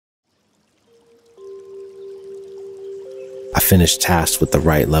finish tasks with the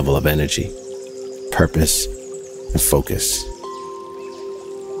right level of energy, purpose, and focus.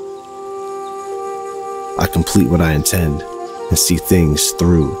 I complete what I intend and see things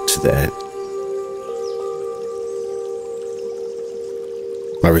through to the end.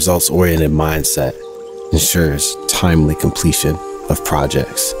 My results-oriented mindset ensures timely completion of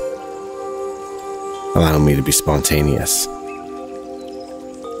projects, allowing me to be spontaneous.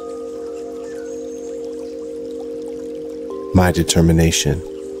 My determination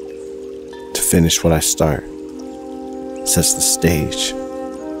to finish what I start sets the stage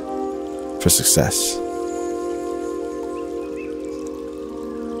for success.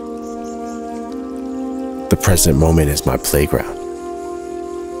 The present moment is my playground,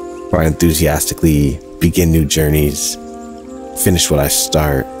 where I enthusiastically begin new journeys, finish what I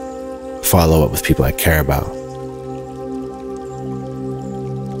start, follow up with people I care about.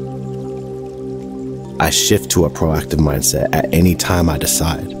 I shift to a proactive mindset at any time I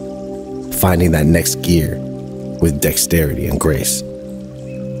decide, finding that next gear with dexterity and grace.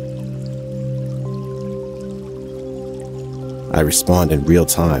 I respond in real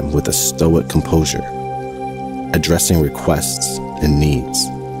time with a stoic composure, addressing requests and needs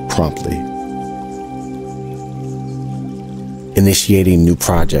promptly. Initiating new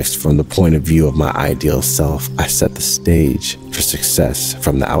projects from the point of view of my ideal self, I set the stage for success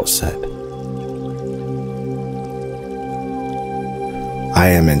from the outset. I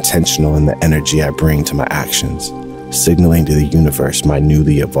am intentional in the energy I bring to my actions, signaling to the universe my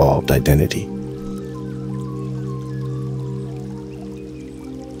newly evolved identity.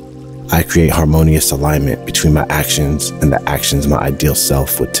 I create harmonious alignment between my actions and the actions my ideal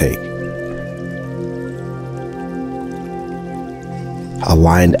self would take.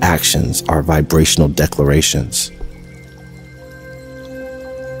 Aligned actions are vibrational declarations.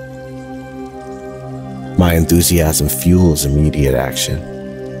 My enthusiasm fuels immediate action,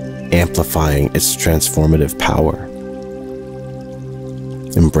 amplifying its transformative power.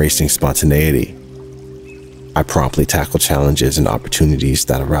 Embracing spontaneity, I promptly tackle challenges and opportunities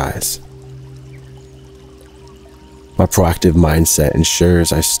that arise. My proactive mindset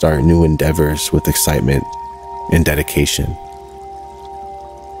ensures I start new endeavors with excitement and dedication.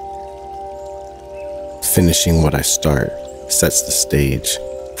 Finishing what I start sets the stage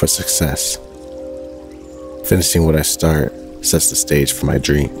for success. Finishing what I start sets the stage for my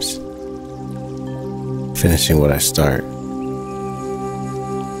dreams. Finishing what I start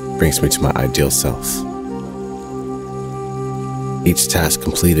brings me to my ideal self. Each task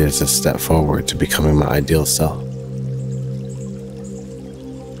completed is a step forward to becoming my ideal self.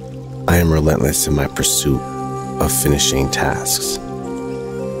 I am relentless in my pursuit of finishing tasks.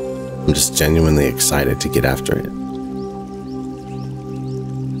 I'm just genuinely excited to get after it.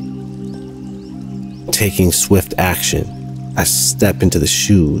 Taking swift action, I step into the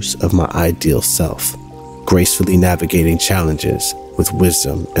shoes of my ideal self, gracefully navigating challenges with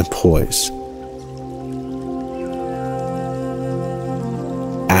wisdom and poise.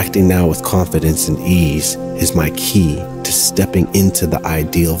 Acting now with confidence and ease is my key to stepping into the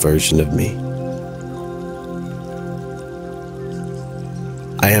ideal version of me.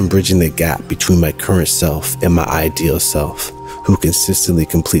 I am bridging the gap between my current self and my ideal self, who consistently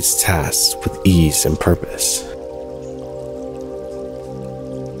completes tasks with ease and purpose.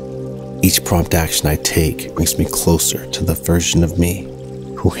 Each prompt action I take brings me closer to the version of me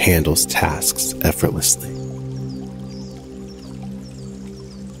who handles tasks effortlessly.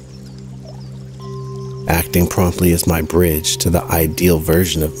 Acting promptly is my bridge to the ideal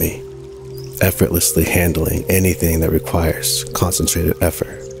version of me, effortlessly handling anything that requires concentrated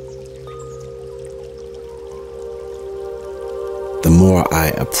effort. The more I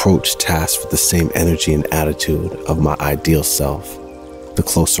approach tasks with the same energy and attitude of my ideal self, the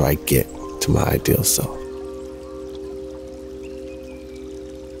closer I get to my ideal self.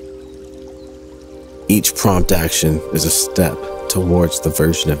 Each prompt action is a step towards the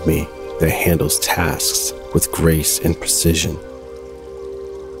version of me that handles tasks with grace and precision.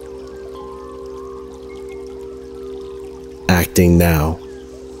 Acting now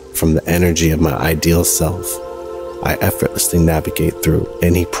from the energy of my ideal self, I effortlessly navigate through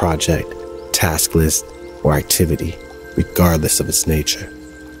any project, task list, or activity, regardless of its nature.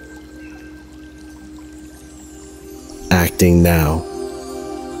 Acting now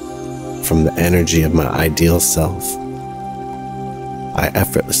from the energy of my ideal self, I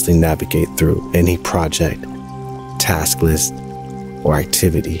effortlessly navigate through any project, task list, or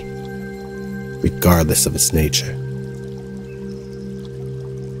activity, regardless of its nature.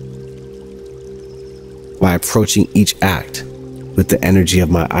 By approaching each act with the energy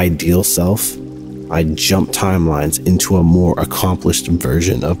of my ideal self, I jump timelines into a more accomplished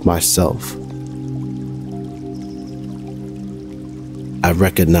version of myself. I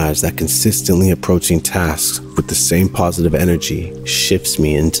recognize that consistently approaching tasks with the same positive energy shifts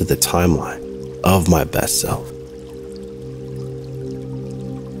me into the timeline of my best self.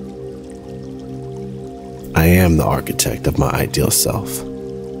 I am the architect of my ideal self,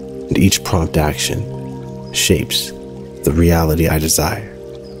 and each prompt action shapes the reality I desire.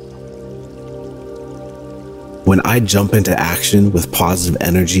 When I jump into action with positive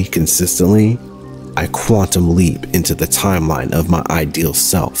energy consistently, I quantum leap into the timeline of my ideal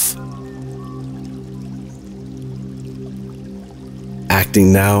self.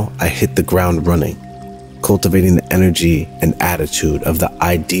 Acting now, I hit the ground running, cultivating the energy and attitude of the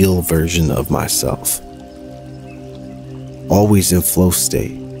ideal version of myself. Always in flow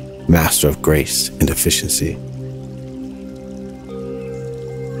state, master of grace and efficiency.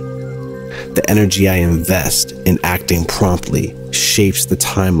 The energy I invest in acting promptly shapes the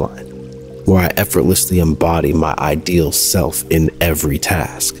timeline where I effortlessly embody my ideal self in every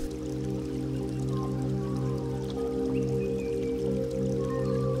task.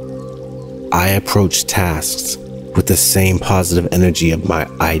 I approach tasks with the same positive energy of my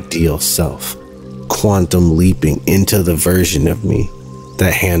ideal self, quantum leaping into the version of me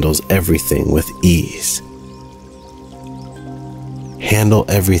that handles everything with ease. Handle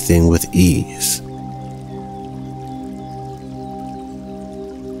everything with ease.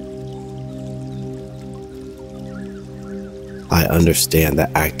 I understand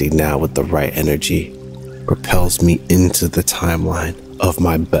that acting now with the right energy propels me into the timeline of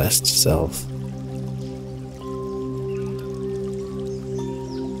my best self.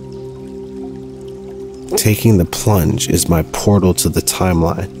 Taking the plunge is my portal to the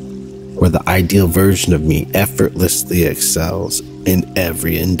timeline where the ideal version of me effortlessly excels in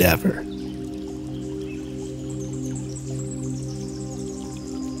every endeavor.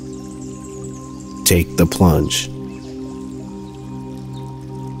 Take the plunge.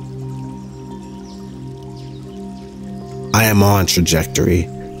 I am on trajectory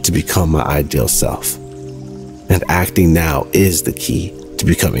to become my ideal self, and acting now is the key to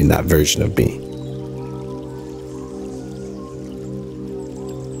becoming that version of me.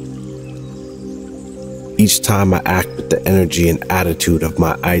 Each time I act with the energy and attitude of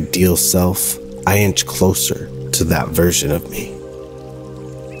my ideal self, I inch closer to that version of me.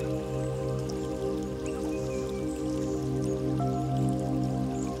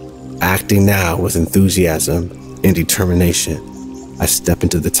 Acting now with enthusiasm and determination, I step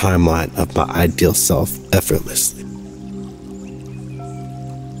into the timeline of my ideal self effortlessly.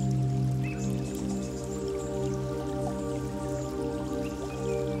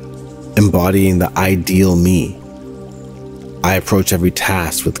 Embodying the ideal me, I approach every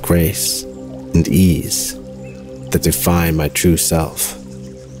task with grace and ease that define my true self.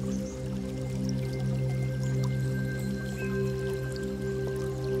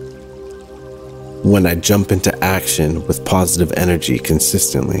 When I jump into action with positive energy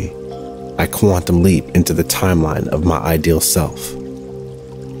consistently, I quantum leap into the timeline of my ideal self.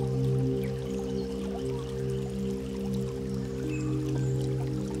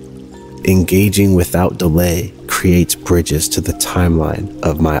 Engaging without delay creates bridges to the timeline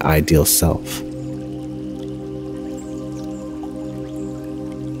of my ideal self.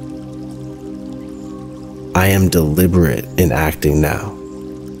 I am deliberate in acting now,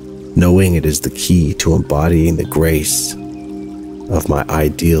 knowing it is the key to embodying the grace of my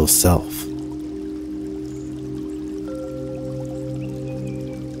ideal self.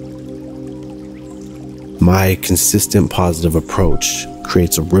 My consistent positive approach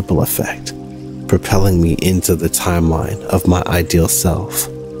creates a ripple effect, propelling me into the timeline of my ideal self.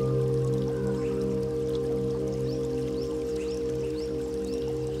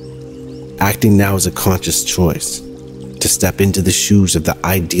 Acting now is a conscious choice to step into the shoes of the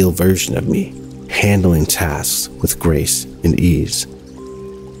ideal version of me, handling tasks with grace and ease.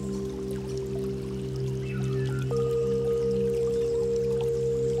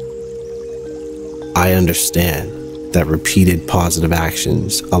 I understand that repeated positive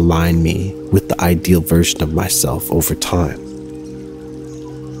actions align me with the ideal version of myself over time.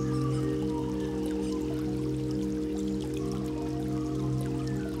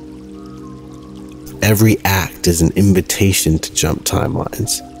 Every act is an invitation to jump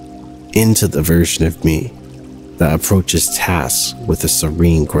timelines into the version of me that approaches tasks with a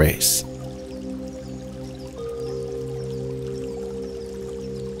serene grace.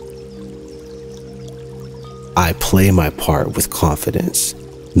 I play my part with confidence,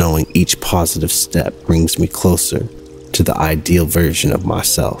 knowing each positive step brings me closer to the ideal version of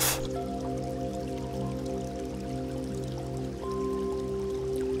myself.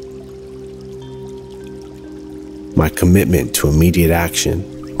 My commitment to immediate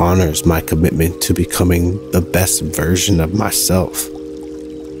action honors my commitment to becoming the best version of myself,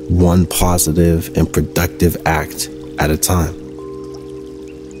 one positive and productive act at a time.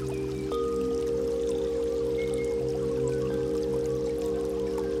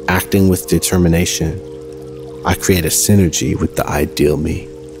 Acting with determination, I create a synergy with the ideal me,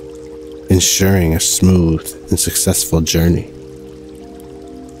 ensuring a smooth and successful journey.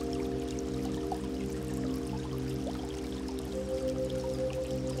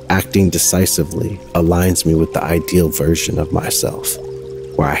 Acting decisively aligns me with the ideal version of myself,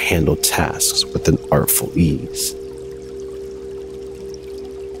 where I handle tasks with an artful ease.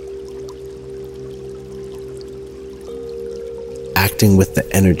 Acting with the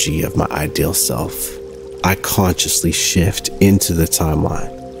energy of my ideal self, I consciously shift into the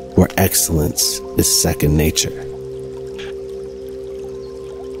timeline where excellence is second nature.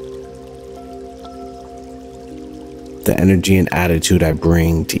 The energy and attitude I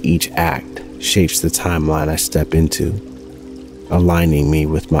bring to each act shapes the timeline I step into, aligning me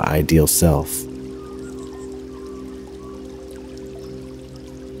with my ideal self.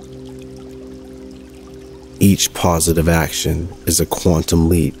 Each positive action is a quantum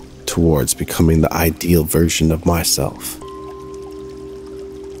leap towards becoming the ideal version of myself.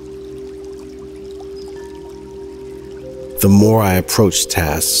 The more I approach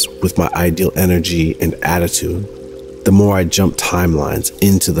tasks with my ideal energy and attitude, the more I jump timelines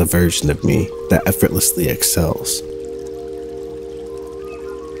into the version of me that effortlessly excels.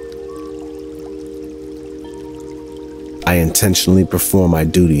 I intentionally perform my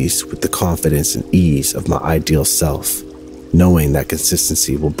duties with the confidence and ease of my ideal self, knowing that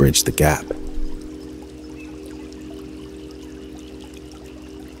consistency will bridge the gap.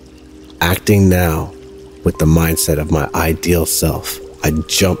 Acting now with the mindset of my ideal self, I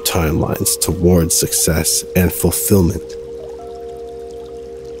jump timelines towards success and fulfillment.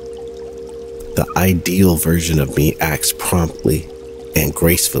 The ideal version of me acts promptly and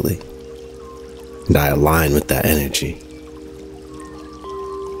gracefully, and I align with that energy.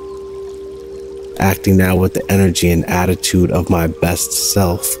 Acting now with the energy and attitude of my best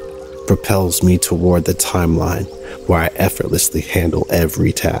self propels me toward the timeline where I effortlessly handle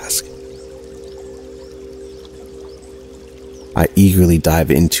every task. I eagerly dive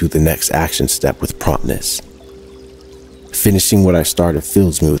into the next action step with promptness. Finishing what I started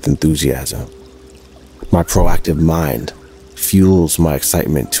fills me with enthusiasm. My proactive mind fuels my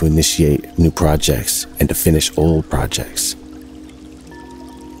excitement to initiate new projects and to finish old projects.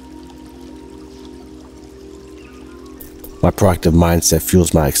 My proactive mindset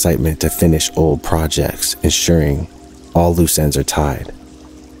fuels my excitement to finish old projects, ensuring all loose ends are tied.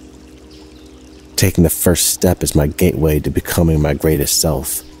 Taking the first step is my gateway to becoming my greatest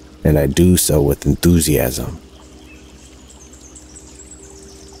self, and I do so with enthusiasm.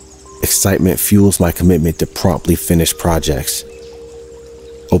 Excitement fuels my commitment to promptly finish projects,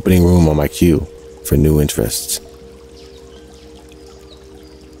 opening room on my queue for new interests.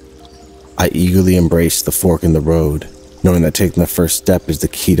 I eagerly embrace the fork in the road, knowing that taking the first step is the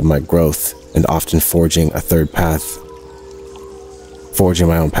key to my growth, and often forging a third path. Forging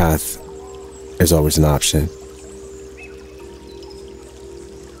my own path is always an option.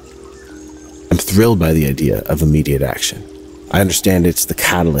 I'm thrilled by the idea of immediate action. I understand it's the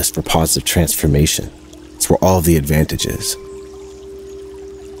catalyst for positive transformation. It's where all the advantages.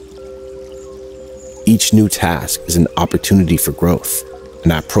 Each new task is an opportunity for growth,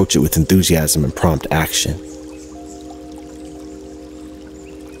 and I approach it with enthusiasm and prompt action.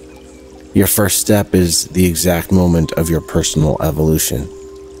 Your first step is the exact moment of your personal evolution.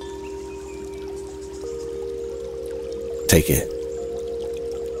 Take it.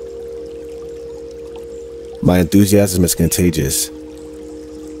 My enthusiasm is contagious,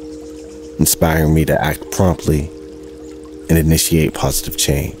 inspiring me to act promptly and initiate positive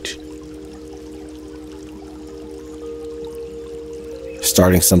change.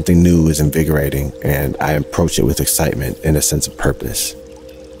 Starting something new is invigorating, and I approach it with excitement and a sense of purpose.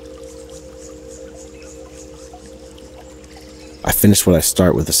 I finish what I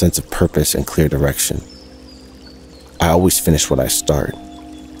start with a sense of purpose and clear direction. I always finish what I start.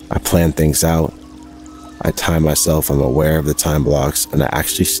 I plan things out. I time myself. I'm aware of the time blocks, and I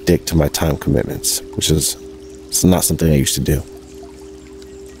actually stick to my time commitments, which is not something I used to do.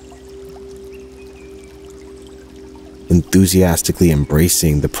 Enthusiastically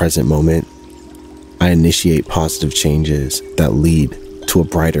embracing the present moment, I initiate positive changes that lead to a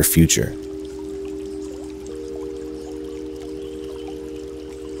brighter future.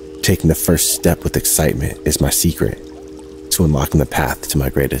 Taking the first step with excitement is my secret to unlocking the path to my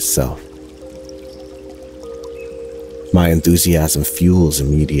greatest self. My enthusiasm fuels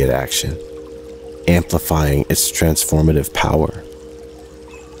immediate action, amplifying its transformative power.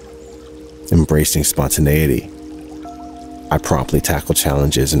 Embracing spontaneity, I promptly tackle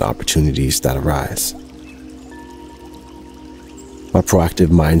challenges and opportunities that arise. My proactive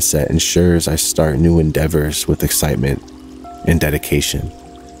mindset ensures I start new endeavors with excitement and dedication.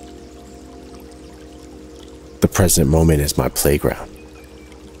 The present moment is my playground,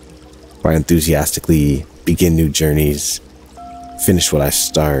 where I enthusiastically begin new journeys, finish what I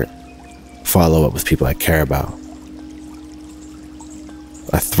start, follow up with people I care about.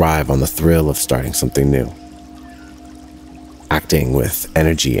 I thrive on the thrill of starting something new, acting with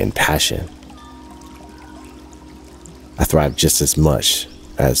energy and passion. I thrive just as much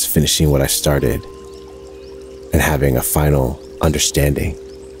as finishing what I started and having a final understanding,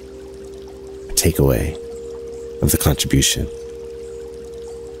 a takeaway of the contribution.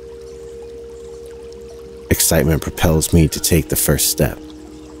 Excitement propels me to take the first step.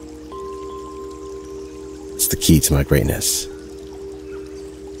 It's the key to my greatness.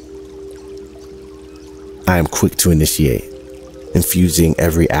 I am quick to initiate, infusing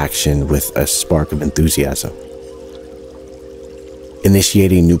every action with a spark of enthusiasm.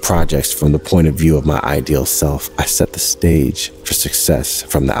 Initiating new projects from the point of view of my ideal self, I set the stage for success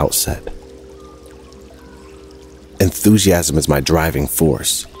from the outset. Enthusiasm is my driving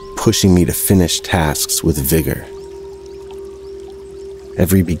force, pushing me to finish tasks with vigor.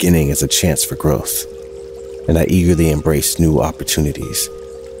 Every beginning is a chance for growth, and I eagerly embrace new opportunities.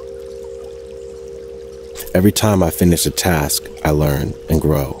 Every time I finish a task, I learn and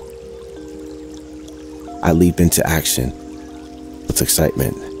grow. I leap into action with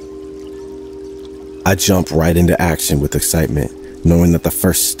excitement. I jump right into action with excitement, knowing that the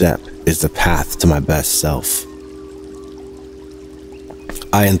first step is the path to my best self.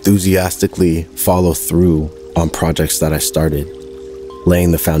 I enthusiastically follow through on projects that I started,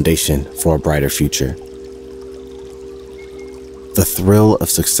 laying the foundation for a brighter future. The thrill of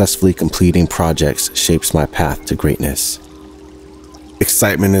successfully completing projects shapes my path to greatness.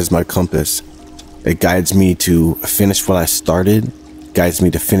 Excitement is my compass. It guides me to finish what I started, guides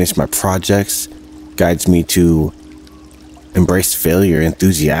me to finish my projects, guides me to embrace failure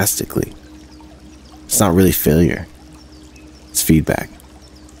enthusiastically. It's not really failure, it's feedback.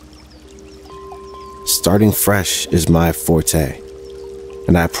 Starting fresh is my forte,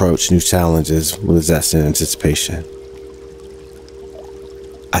 and I approach new challenges with zest and anticipation.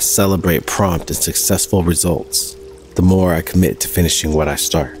 I celebrate prompt and successful results the more I commit to finishing what I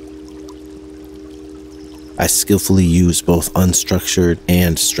start. I skillfully use both unstructured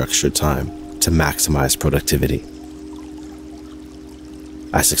and structured time to maximize productivity.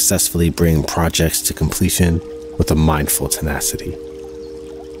 I successfully bring projects to completion with a mindful tenacity.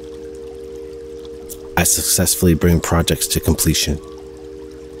 I successfully bring projects to completion.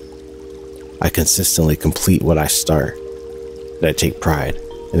 I consistently complete what I start, and I take pride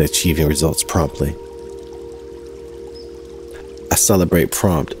in achieving results promptly. I celebrate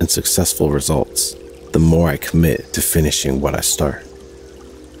prompt and successful results the more I commit to finishing what I start.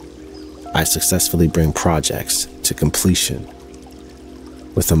 I successfully bring projects to completion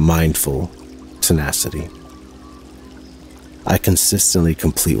with a mindful tenacity. I consistently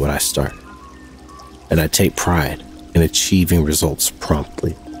complete what I start, and I take pride in achieving results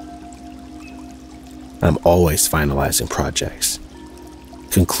promptly. I'm always finalizing projects,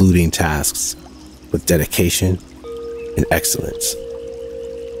 concluding tasks with dedication and excellence.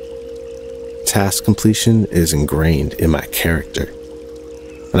 Task completion is ingrained in my character,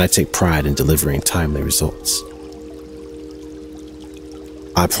 and I take pride in delivering timely results.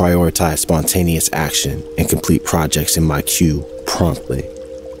 I prioritize spontaneous action and complete projects in my queue promptly.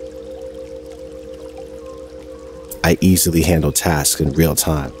 I easily handle tasks in real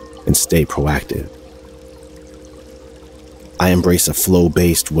time and stay proactive. I embrace a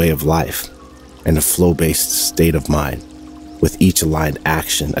flow-based way of life and a flow-based state of mind, with each aligned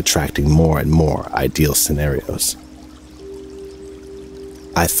action attracting more and more ideal scenarios.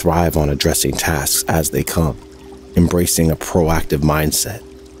 I thrive on addressing tasks as they come, embracing a proactive mindset.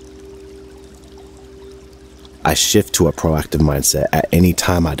 I shift to a proactive mindset at any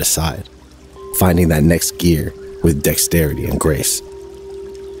time I decide, finding that next gear with dexterity and grace.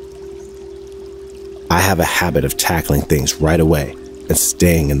 I have a habit of tackling things right away and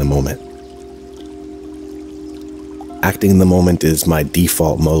staying in the moment. Acting in the moment is my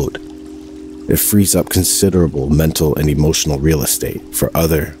default mode. It frees up considerable mental and emotional real estate for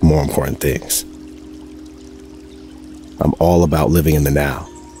other, more important things. I'm all about living in the now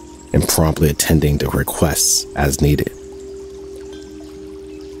and promptly attending to requests as needed.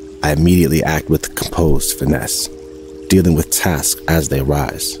 I immediately act with composed finesse, dealing with tasks as they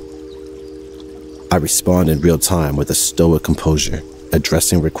arise. I respond in real time with a stoic composure,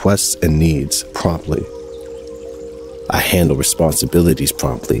 addressing requests and needs promptly. I handle responsibilities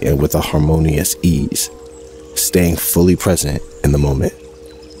promptly and with a harmonious ease, staying fully present in the moment.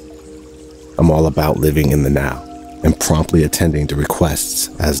 I'm all about living in the now and promptly attending to requests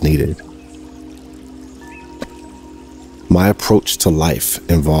as needed. My approach to life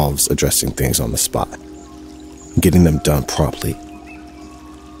involves addressing things on the spot, getting them done promptly.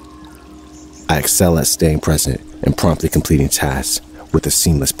 I excel at staying present and promptly completing tasks with a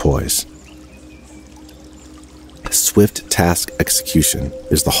seamless poise. Swift task execution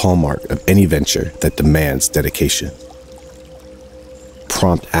is the hallmark of any venture that demands dedication.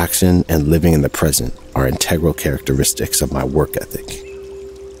 Prompt action and living in the present are integral characteristics of my work ethic.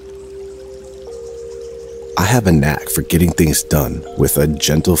 I have a knack for getting things done with a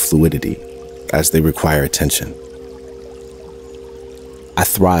gentle fluidity as they require attention. I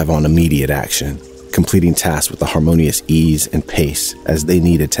thrive on immediate action, completing tasks with a harmonious ease and pace as they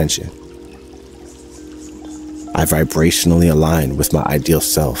need attention. I vibrationally align with my ideal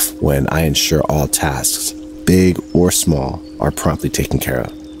self when I ensure all tasks, big or small, are promptly taken care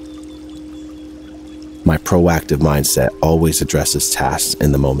of. My proactive mindset always addresses tasks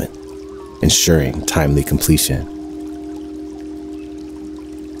in the moment, ensuring timely completion.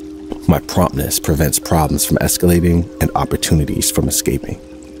 My promptness prevents problems from escalating and opportunities from escaping.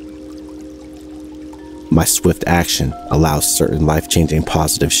 My swift action allows certain life-changing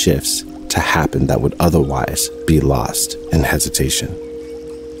positive shifts to happen that would otherwise be lost in hesitation.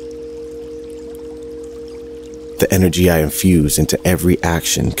 The energy I infuse into every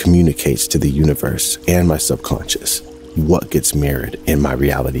action communicates to the universe and my subconscious what gets mirrored in my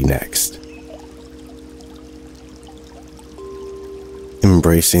reality next.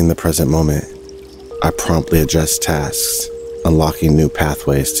 Embracing the present moment, I promptly address tasks, unlocking new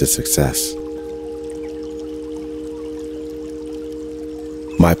pathways to success.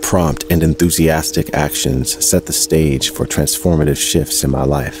 My prompt and enthusiastic actions set the stage for transformative shifts in my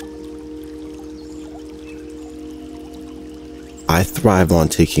life. I thrive on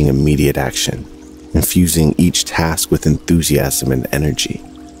taking immediate action, infusing each task with enthusiasm and energy.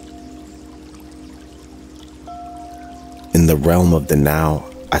 In the realm of the now,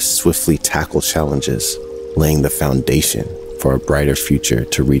 I swiftly tackle challenges, laying the foundation for a brighter future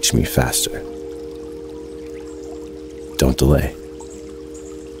to reach me faster. Don't delay.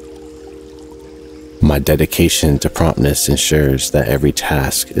 My dedication to promptness ensures that every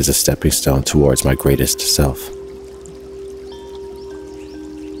task is a stepping stone towards my greatest self.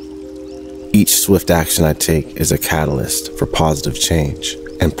 Each swift action I take is a catalyst for positive change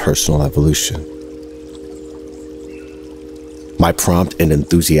and personal evolution. My prompt and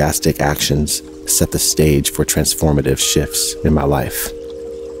enthusiastic actions set the stage for transformative shifts in my life.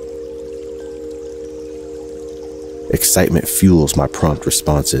 Excitement fuels my prompt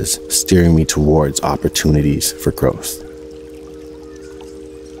responses, steering me towards opportunities for growth.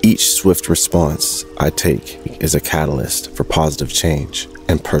 Each swift response I take is a catalyst for positive change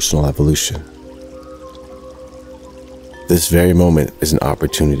and personal evolution. This very moment is an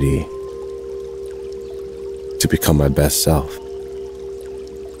opportunity to become my best self.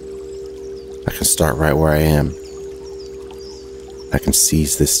 I can start right where I am. I can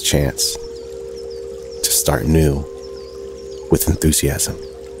seize this chance to start new with enthusiasm,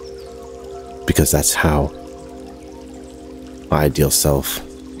 because that's how my ideal self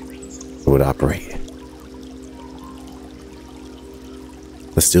would operate.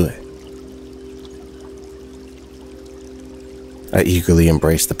 Let's do it. I eagerly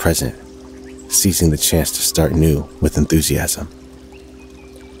embrace the present, seizing the chance to start new with enthusiasm.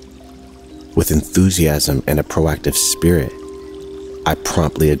 With enthusiasm and a proactive spirit, I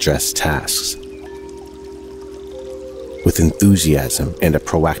promptly address tasks. With enthusiasm and a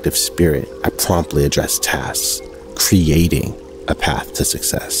proactive spirit, I promptly address tasks, creating a path to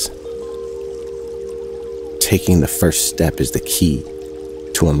success. Taking the first step is the key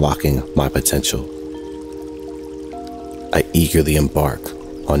to unlocking my potential. I eagerly embark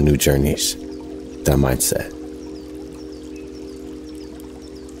on new journeys. That mindset.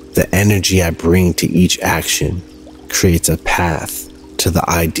 The energy I bring to each action creates a path to the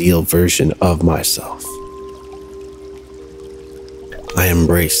ideal version of myself. I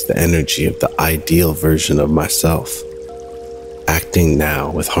embrace the energy of the ideal version of myself, acting now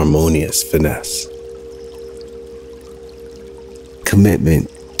with harmonious finesse.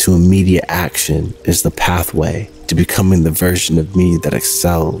 Commitment to immediate action is the pathway to becoming the version of me that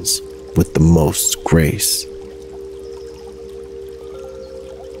excels with the most grace.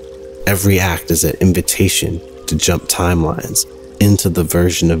 Every act is an invitation to jump timelines into the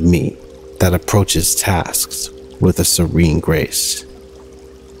version of me that approaches tasks with a serene grace.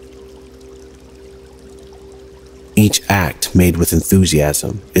 Each act made with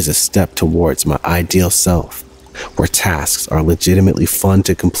enthusiasm is a step towards my ideal self, where tasks are legitimately fun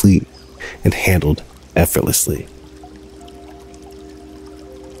to complete and handled effortlessly.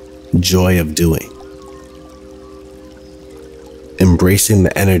 Joy of doing. Embracing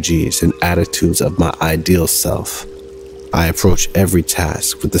the energies and attitudes of my ideal self, I approach every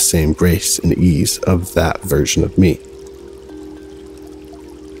task with the same grace and ease of that version of me.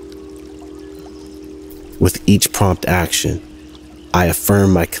 With each prompt action, I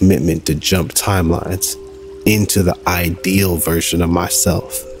affirm my commitment to jump timelines into the ideal version of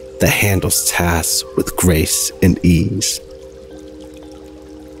myself that handles tasks with grace and ease.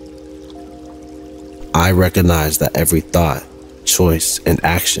 I recognize that every thought, choice, and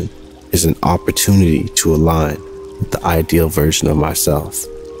action is an opportunity to align with the ideal version of myself.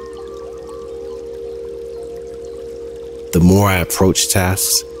 The more I approach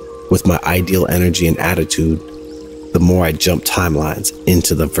tasks with my ideal energy and attitude, the more I jump timelines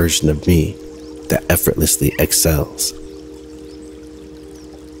into the version of me that effortlessly excels.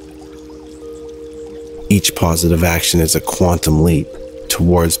 Each positive action is a quantum leap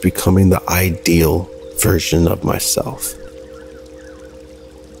towards becoming the ideal version of myself.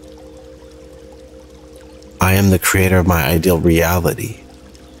 I am the creator of my ideal reality,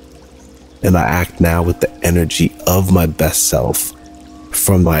 and I act now with the energy of my best self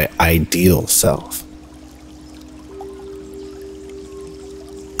from my ideal self.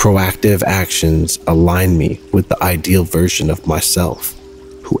 Proactive actions align me with the ideal version of myself,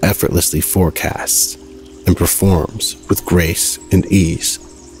 who effortlessly forecasts and performs with grace and ease.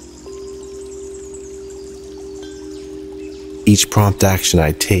 Each prompt action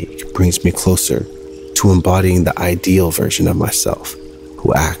I take brings me closer to embodying the ideal version of myself,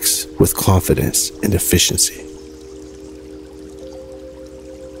 who acts with confidence and efficiency.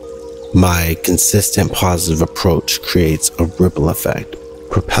 My consistent positive approach creates a ripple effect,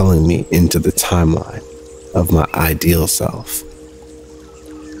 propelling me into the timeline of my ideal self.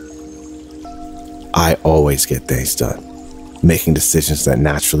 I always get things done, making decisions that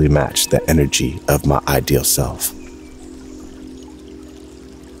naturally match the energy of my ideal self.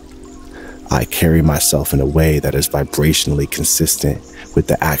 I carry myself in a way that is vibrationally consistent with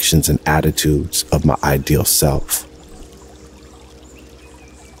the actions and attitudes of my ideal self.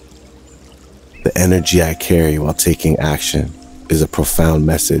 The energy I carry while taking action is a profound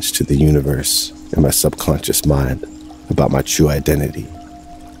message to the universe and my subconscious mind about my true identity.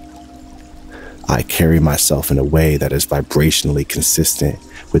 I carry myself in a way that is vibrationally consistent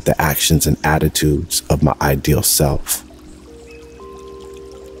with the actions and attitudes of my ideal self.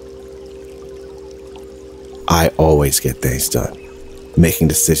 I always get things done, making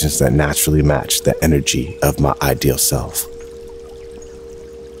decisions that naturally match the energy of my ideal self.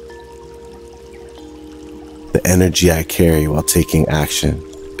 The energy I carry while taking action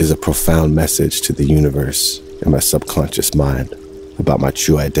is a profound message to the universe and my subconscious mind about my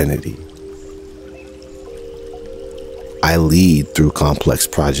true identity. I lead through complex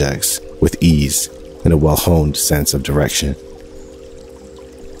projects with ease and a well-honed sense of direction.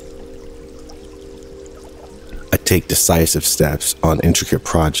 I take decisive steps on intricate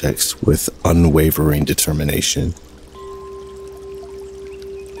projects with unwavering determination.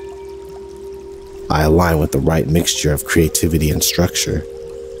 I align with the right mixture of creativity and structure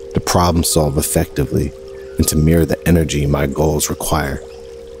to problem solve effectively and to mirror the energy my goals require.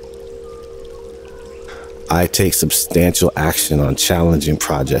 I take substantial action on challenging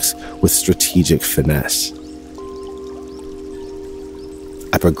projects with strategic finesse.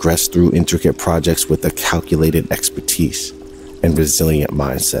 I progress through intricate projects with a calculated expertise and resilient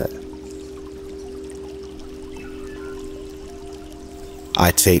mindset.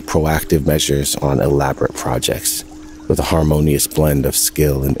 I take proactive measures on elaborate projects with a harmonious blend of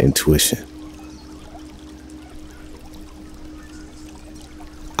skill and intuition.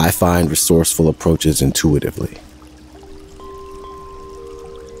 I find resourceful approaches intuitively.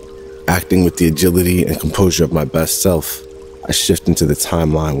 Acting with the agility and composure of my best self, I shift into the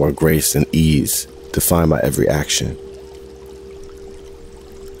timeline where grace and ease define my every action.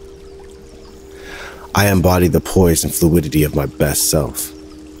 I embody the poise and fluidity of my best self,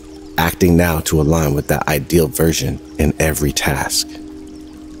 acting now to align with that ideal version in every task.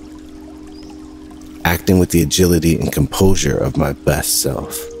 Acting with the agility and composure of my best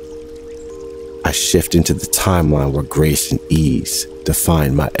self, I shift into the timeline where grace and ease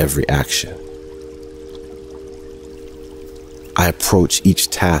define my every action. I approach each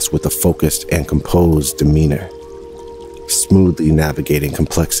task with a focused and composed demeanor, smoothly navigating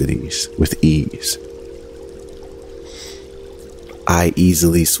complexities with ease. I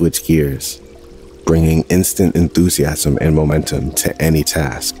easily switch gears, bringing instant enthusiasm and momentum to any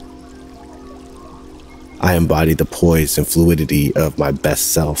task. I embody the poise and fluidity of my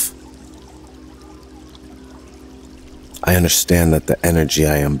best self. I understand that the energy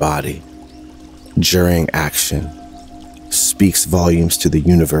I embody during action speaks volumes to the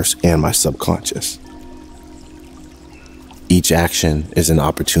universe and my subconscious. Each action is an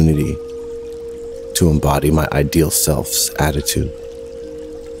opportunity to embody my ideal self's attitude.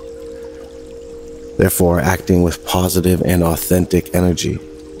 Therefore, acting with positive and authentic energy,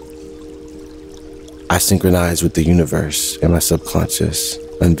 I synchronize with the universe and my subconscious,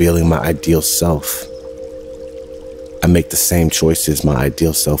 unveiling my ideal self. I make the same choices my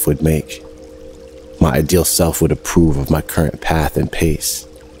ideal self would make. My ideal self would approve of my current path and pace.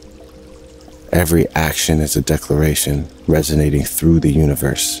 Every action is a declaration resonating through the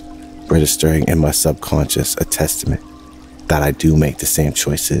universe, registering in my subconscious a testament that I do make the same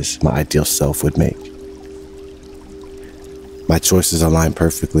choices my ideal self would make. My choices align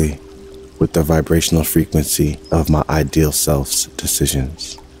perfectly with the vibrational frequency of my ideal self's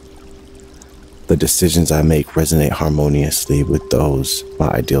decisions. The decisions I make resonate harmoniously with those my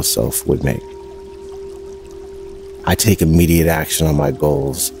ideal self would make. I take immediate action on my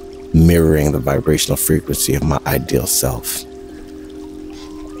goals, mirroring the vibrational frequency of my ideal self.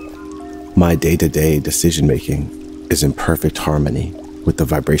 My day-to-day decision-making is in perfect harmony with the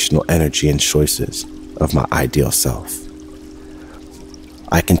vibrational energy and choices of my ideal self.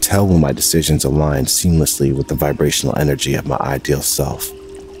 I can tell when my decisions align seamlessly with the vibrational energy of my ideal self.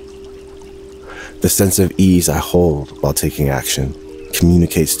 The sense of ease I hold while taking action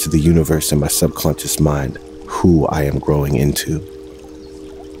communicates to the universe and my subconscious mind who I am growing into.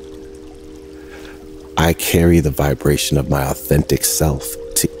 I carry the vibration of my authentic self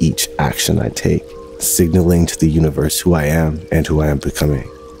to each action I take, signaling to the universe who I am and who I am becoming.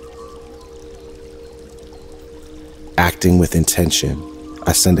 Acting with intention,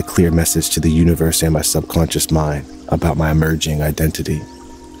 I send a clear message to the universe and my subconscious mind about my emerging identity.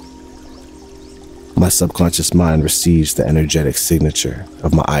 My subconscious mind receives the energetic signature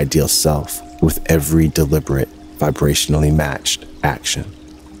of my ideal self with every deliberate, vibrationally matched action.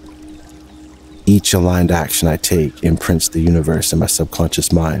 Each aligned action I take imprints the universe and my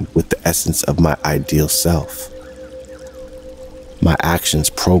subconscious mind with the essence of my ideal self. My actions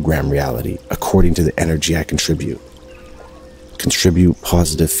program reality according to the energy I contribute. Contribute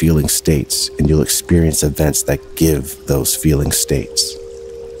positive feeling states, and you'll experience events that give those feeling states.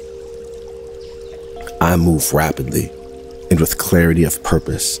 I move rapidly and with clarity of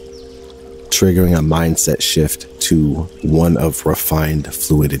purpose, triggering a mindset shift to one of refined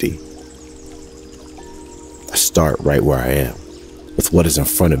fluidity. I start right where I am, with what is in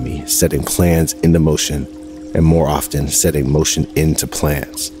front of me, setting plans into motion, and more often setting motion into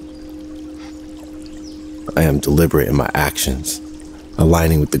plans. I am deliberate in my actions,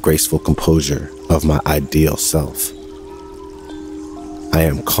 aligning with the graceful composure of my ideal self. I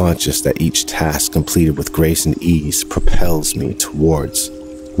am conscious that each task completed with grace and ease propels me towards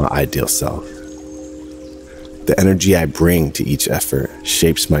my ideal self. The energy I bring to each effort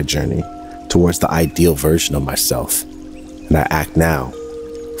shapes my journey towards the ideal version of myself, and I act now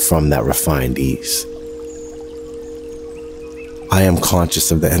from that refined ease. I am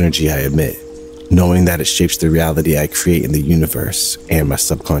conscious of the energy I emit, knowing that it shapes the reality I create in the universe and my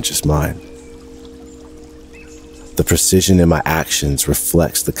subconscious mind. The precision in my actions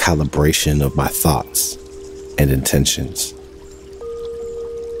reflects the calibration of my thoughts and intentions.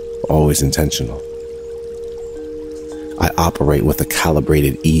 Always intentional. I operate with a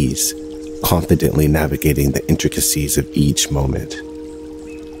calibrated ease, confidently navigating the intricacies of each moment.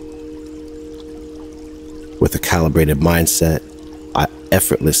 With a calibrated mindset, I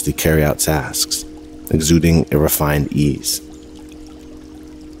effortlessly carry out tasks, exuding a refined ease.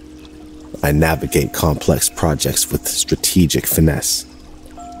 I navigate complex projects with strategic finesse.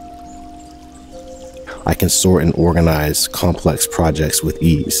 I can sort and organize complex projects with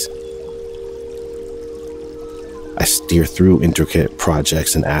ease. I steer through intricate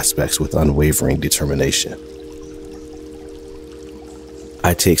projects and aspects with unwavering determination.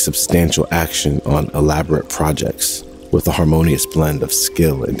 I take substantial action on elaborate projects with a harmonious blend of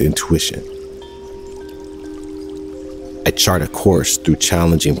skill and intuition. I chart a course through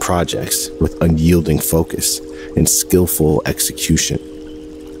challenging projects with unyielding focus and skillful execution.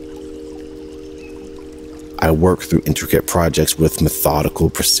 I work through intricate projects with methodical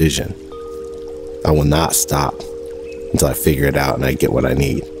precision. I will not stop until I figure it out and I get what I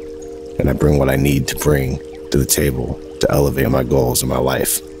need, and I bring what I need to bring to the table to elevate my goals in my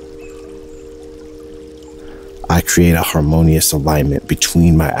life. I create a harmonious alignment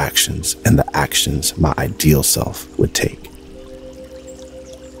between my actions and the actions my ideal self would take.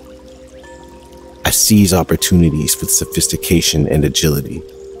 I seize opportunities with sophistication and agility,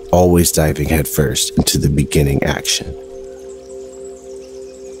 always diving headfirst into the beginning action.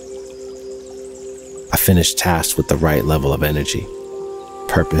 I finish tasks with the right level of energy,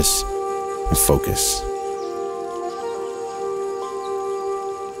 purpose, and focus.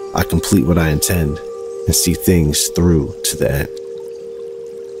 I complete what I intend and see things through to the end.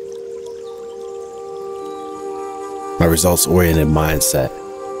 My results-oriented mindset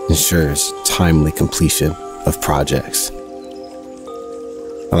ensures timely completion of projects,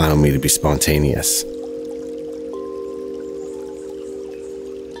 allowing me to be spontaneous.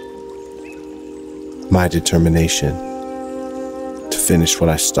 My determination to finish what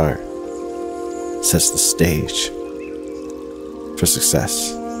I start sets the stage for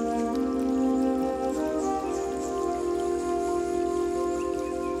success.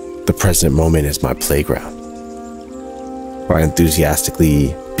 The present moment is my playground, where I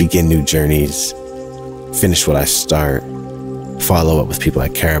enthusiastically begin new journeys, finish what I start, follow up with people I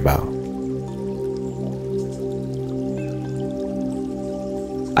care about.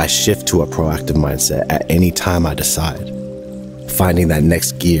 I shift to a proactive mindset at any time I decide, finding that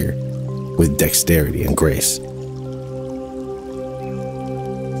next gear with dexterity and grace.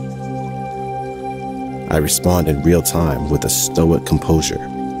 I respond in real time with a stoic composure,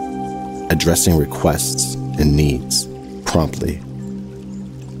 addressing requests and needs promptly.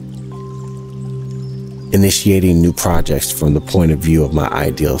 Initiating new projects from the point of view of my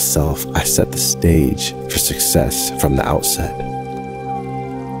ideal self, I set the stage for success from the outset.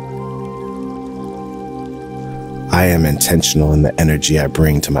 I am intentional in the energy I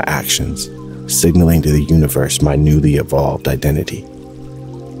bring to my actions, signaling to the universe my newly evolved identity.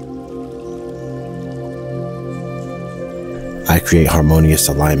 I create harmonious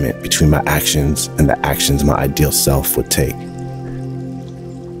alignment between my actions and the actions my ideal self would take.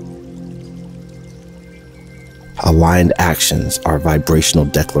 Aligned actions are vibrational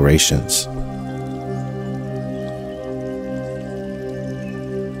declarations.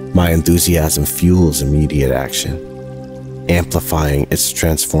 My enthusiasm fuels immediate action, amplifying its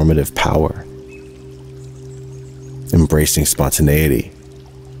transformative power. Embracing spontaneity,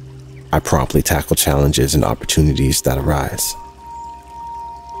 I promptly tackle challenges and opportunities that arise.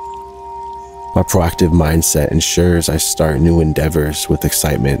 My proactive mindset ensures I start new endeavors with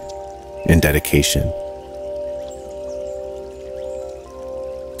excitement and dedication.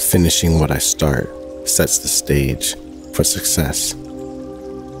 Finishing what I start sets the stage for success.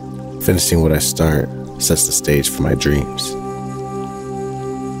 Finishing what I start sets the stage for my dreams.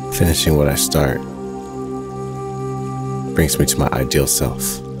 Finishing what I start brings me to my ideal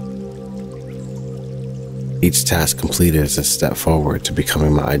self. Each task completed is a step forward to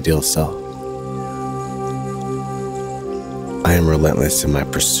becoming my ideal self. I am relentless in my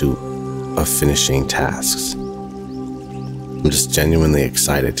pursuit of finishing tasks. I'm just genuinely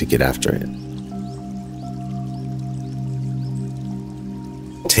excited to get after it.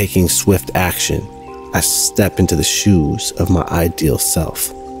 Taking swift action, I step into the shoes of my ideal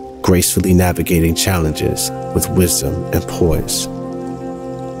self, gracefully navigating challenges with wisdom and poise.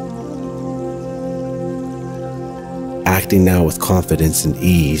 Acting now with confidence and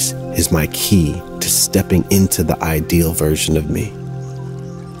ease is my key to stepping into the ideal version of me.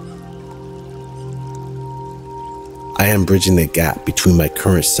 I am bridging the gap between my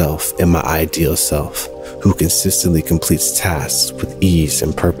current self and my ideal self, who consistently completes tasks with ease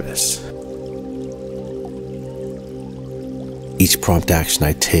and purpose. Each prompt action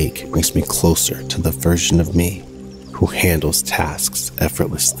I take brings me closer to the version of me who handles tasks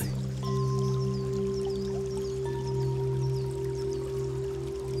effortlessly.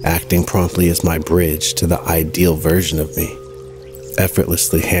 Acting promptly is my bridge to the ideal version of me,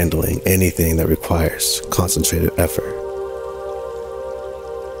 effortlessly handling anything that requires concentrated effort.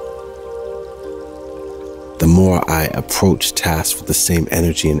 The more I approach tasks with the same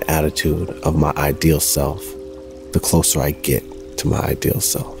energy and attitude of my ideal self, the closer I get to my ideal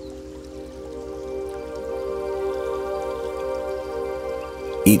self.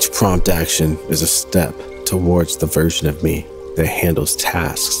 Each prompt action is a step towards the version of me that handles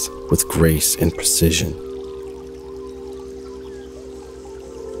tasks with grace and precision.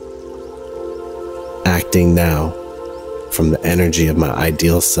 Acting now from the energy of my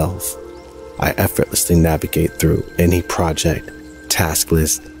ideal self, I effortlessly navigate through any project, task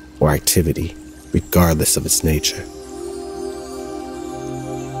list, or activity, regardless of its nature.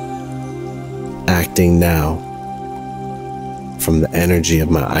 Acting now From the energy of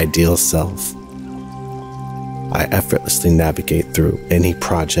my ideal self, I effortlessly navigate through any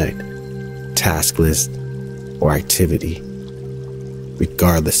project, task list, or activity,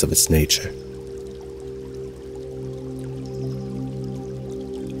 regardless of its nature.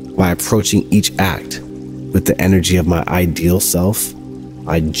 By approaching each act with the energy of my ideal self,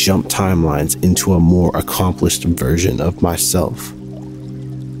 I jump timelines into a more accomplished version of myself.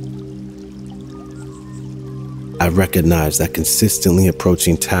 I recognize that consistently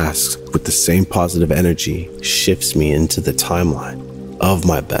approaching tasks with the same positive energy shifts me into the timeline of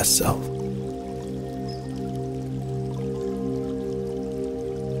my best self.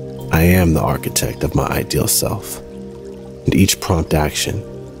 I am the architect of my ideal self, and each prompt action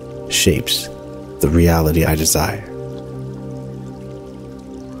shapes the reality I desire.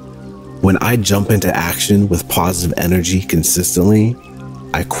 When I jump into action with positive energy consistently,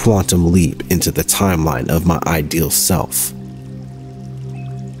 I quantum leap into the timeline of my ideal self.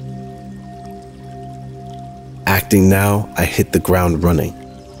 Acting now, I hit the ground running,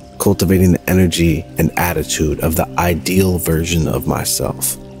 cultivating the energy and attitude of the ideal version of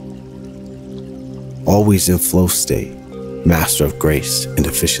myself. Always in flow state, master of grace and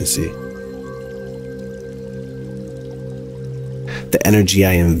efficiency. The energy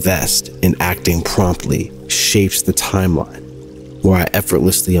I invest in acting promptly shapes the timeline where I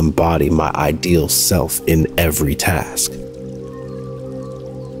effortlessly embody my ideal self in every task.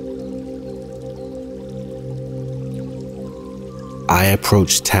 I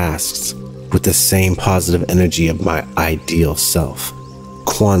approach tasks with the same positive energy of my ideal self,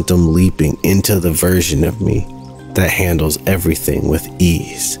 quantum leaping into the version of me that handles everything with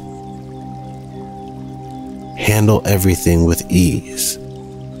ease. Handle everything with ease.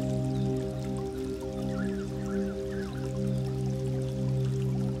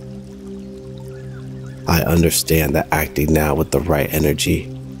 I understand that acting now with the right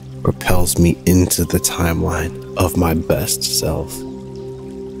energy propels me into the timeline of my best self.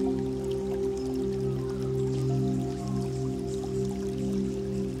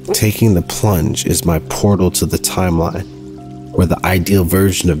 Taking the plunge is my portal to the timeline where the ideal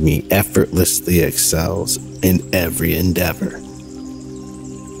version of me effortlessly excels in every endeavor.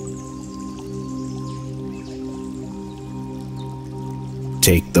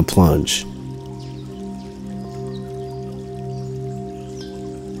 Take the plunge.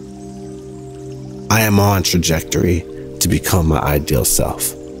 I am on trajectory to become my ideal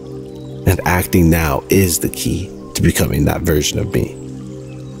self, and acting now is the key to becoming that version of me.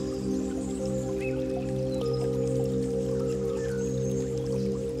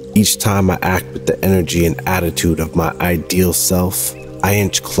 Each time I act with the energy and attitude of my ideal self, I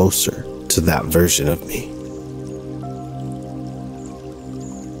inch closer to that version of me.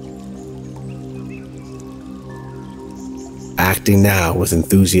 Acting now with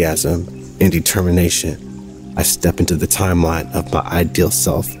enthusiasm and determination, I step into the timeline of my ideal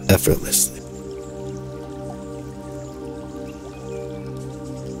self effortlessly.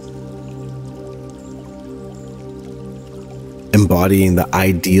 Embodying the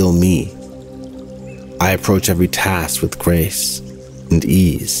ideal me, I approach every task with grace and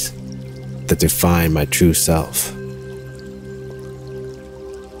ease that define my true self.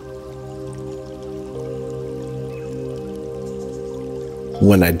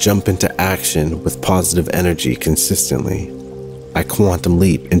 When I jump into action with positive energy consistently, I quantum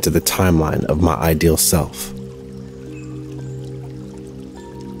leap into the timeline of my ideal self.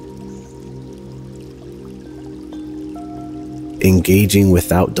 Engaging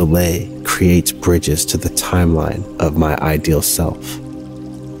without delay creates bridges to the timeline of my ideal self.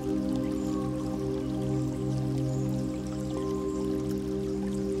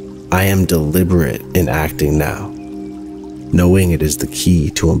 I am deliberate in acting now, knowing it is the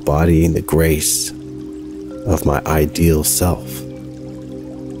key to embodying the grace of my ideal self.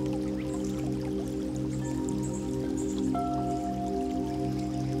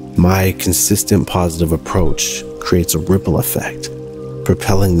 My consistent positive approach creates a ripple effect,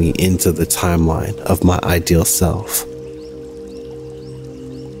 propelling me into the timeline of my ideal self.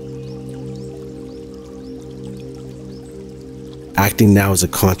 Acting now is a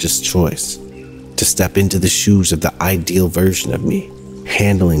conscious choice to step into the shoes of the ideal version of me,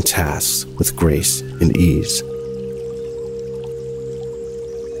 handling tasks with grace and ease.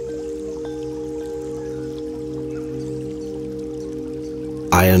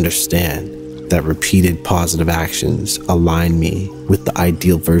 I understand that repeated positive actions align me with the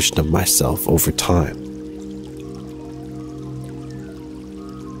ideal version of myself over time.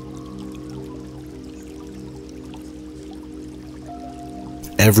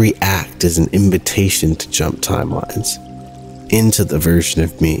 Every act is an invitation to jump timelines, into the version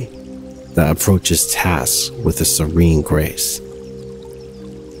of me that approaches tasks with a serene grace.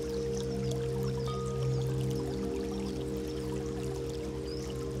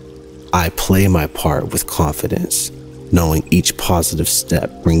 I play my part with confidence, knowing each positive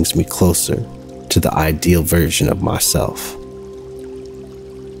step brings me closer to the ideal version of myself.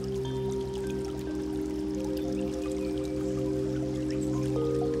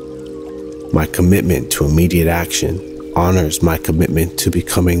 My commitment to immediate action honors my commitment to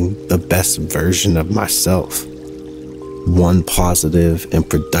becoming the best version of myself, one positive and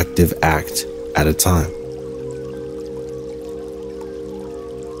productive act at a time.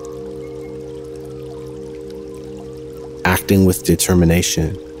 Acting with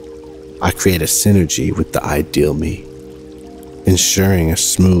determination, I create a synergy with the ideal me, ensuring a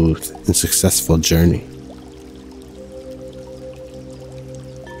smooth and successful journey.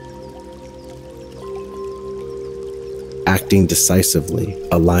 Acting decisively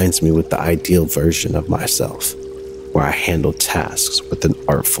aligns me with the ideal version of myself, where I handle tasks with an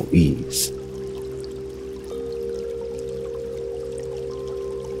artful ease.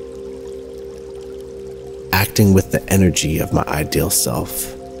 Acting with the energy of my ideal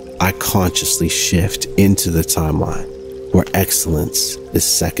self, I consciously shift into the timeline where excellence is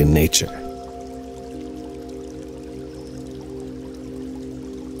second nature.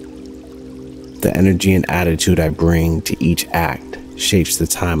 The energy and attitude I bring to each act shapes the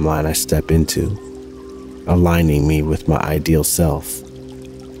timeline I step into, aligning me with my ideal self.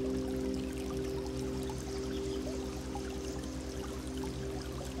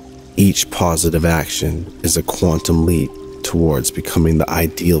 Each positive action is a quantum leap towards becoming the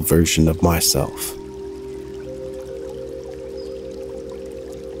ideal version of myself.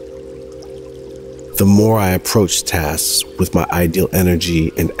 The more I approach tasks with my ideal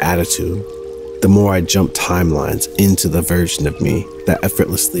energy and attitude, the more I jump timelines into the version of me that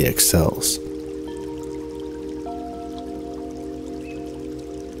effortlessly excels.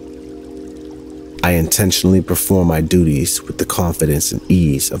 I intentionally perform my duties with the confidence and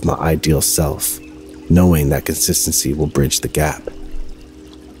ease of my ideal self, knowing that consistency will bridge the gap.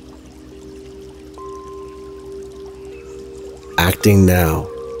 Acting now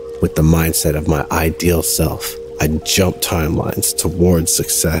with the mindset of my ideal self, I jump timelines towards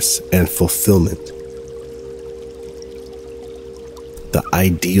success and fulfillment. The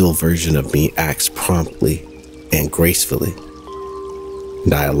ideal version of me acts promptly and gracefully,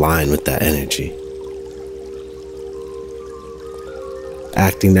 and I align with that energy.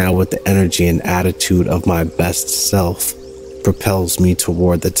 Acting now with the energy and attitude of my best self propels me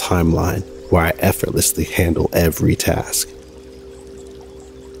toward the timeline where I effortlessly handle every task.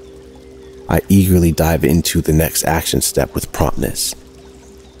 I eagerly dive into the next action step with promptness.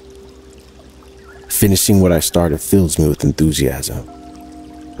 Finishing what I started fills me with enthusiasm.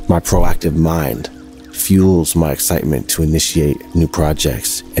 My proactive mind fuels my excitement to initiate new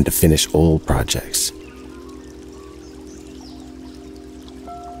projects and to finish old projects.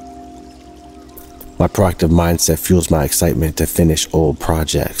 My proactive mindset fuels my excitement to finish old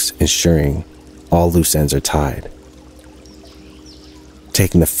projects, ensuring all loose ends are tied.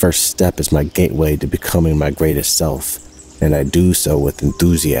 Taking the first step is my gateway to becoming my greatest self, and I do so with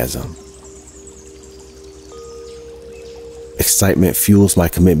enthusiasm. Excitement fuels my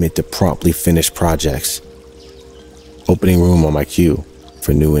commitment to promptly finish projects, opening room on my queue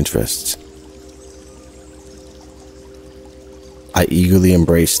for new interests. I eagerly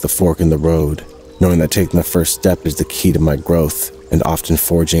embrace the fork in the road, knowing that taking the first step is the key to my growth, and often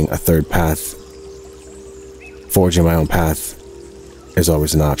forging a third path. Forging my own path is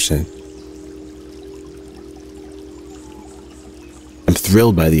always an option. I'm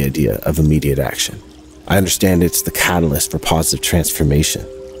thrilled by the idea of immediate action. I understand it's the catalyst for positive transformation.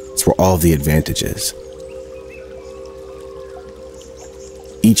 It's where all the advantage is.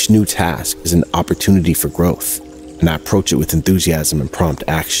 Each new task is an opportunity for growth, and I approach it with enthusiasm and prompt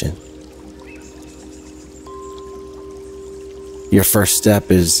action. Your first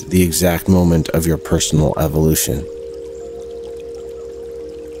step is the exact moment of your personal evolution.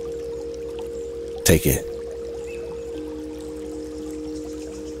 Take it.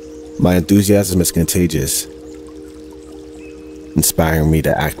 My enthusiasm is contagious, inspiring me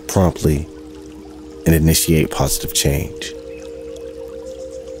to act promptly and initiate positive change.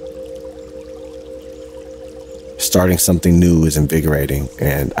 Starting something new is invigorating,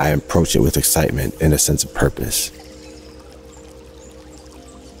 and I approach it with excitement and a sense of purpose.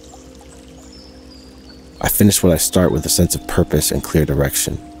 I finish what I start with a sense of purpose and clear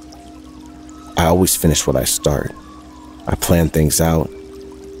direction. I always finish what I start. I plan things out.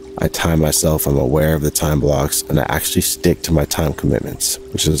 I time myself, I'm aware of the time blocks, and I actually stick to my time commitments,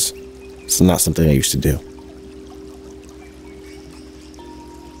 which is not something I used to do.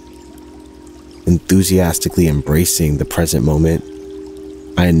 Enthusiastically embracing the present moment,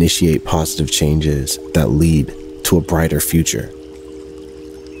 I initiate positive changes that lead to a brighter future.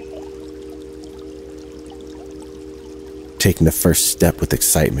 Taking the first step with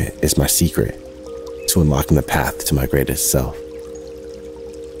excitement is my secret to unlocking the path to my greatest self.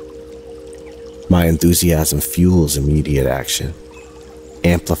 My enthusiasm fuels immediate action,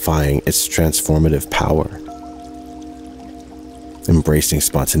 amplifying its transformative power. Embracing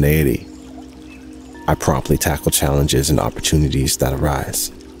spontaneity, I promptly tackle challenges and opportunities that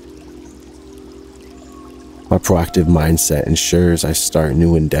arise. My proactive mindset ensures I start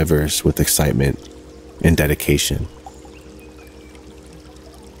new endeavors with excitement and dedication.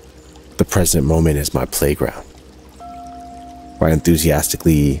 The present moment is my playground, where I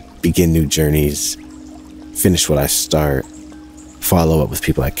enthusiastically begin new journeys, finish what I start, follow up with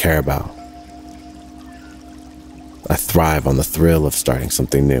people I care about. I thrive on the thrill of starting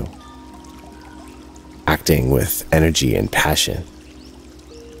something new, acting with energy and passion.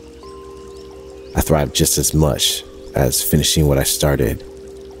 I thrive just as much as finishing what I started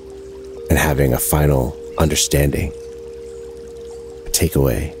and having a final understanding, a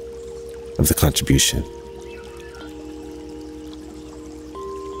takeaway of the contribution.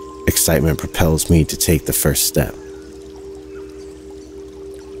 Excitement propels me to take the first step.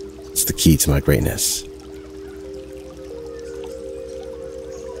 It's the key to my greatness.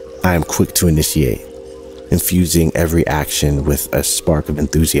 I am quick to initiate, infusing every action with a spark of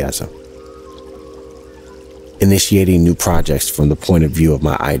enthusiasm. Initiating new projects from the point of view of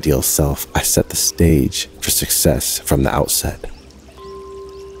my ideal self, I set the stage for success from the outset.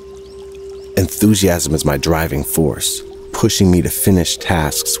 Enthusiasm is my driving force, pushing me to finish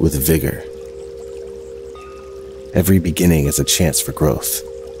tasks with vigor. Every beginning is a chance for growth,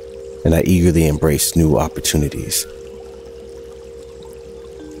 and I eagerly embrace new opportunities.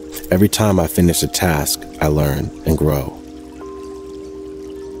 Every time I finish a task, I learn and grow.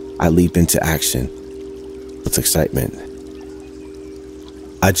 I leap into action with excitement.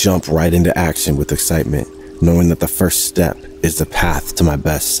 I jump right into action with excitement, knowing that the first step is the path to my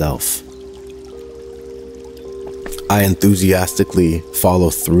best self. I enthusiastically follow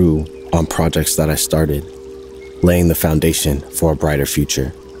through on projects that I started, laying the foundation for a brighter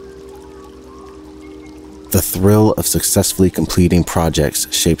future. The thrill of successfully completing projects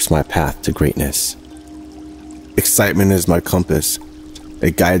shapes my path to greatness. Excitement is my compass.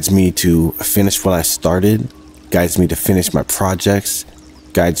 It guides me to finish what I started, guides me to finish my projects,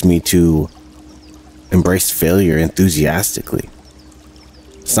 guides me to embrace failure enthusiastically.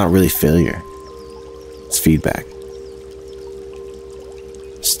 It's not really failure, it's feedback.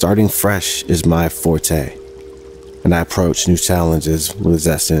 Starting fresh is my forte, and I approach new challenges with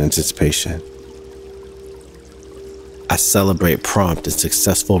zest and anticipation. I celebrate prompt and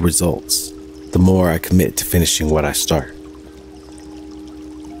successful results the more I commit to finishing what I start.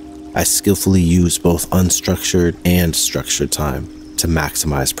 I skillfully use both unstructured and structured time to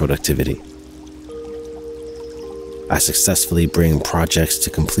maximize productivity. I successfully bring projects to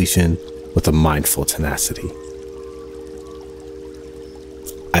completion with a mindful tenacity.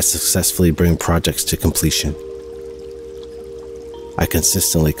 I successfully bring projects to completion. I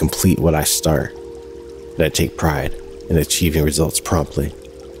consistently complete what I start, and I take pride in achieving results promptly.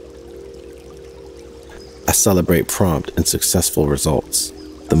 I celebrate prompt and successful results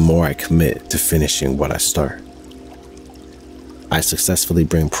the more I commit to finishing what I start. I successfully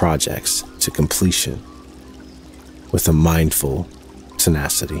bring projects to completion with a mindful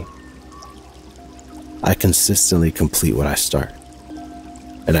tenacity. I consistently complete what I start,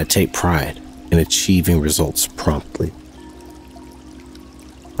 and I take pride in achieving results promptly.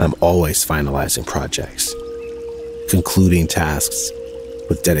 I'm always finalizing projects, concluding tasks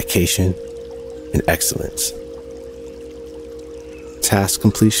with dedication and excellence. Task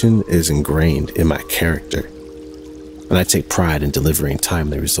completion is ingrained in my character, and I take pride in delivering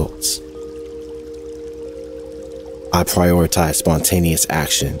timely results. I prioritize spontaneous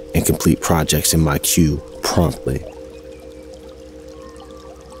action and complete projects in my queue promptly.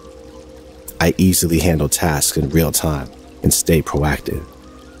 I easily handle tasks in real time and stay proactive.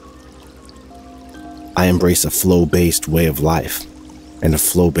 I embrace a flow-based way of life and a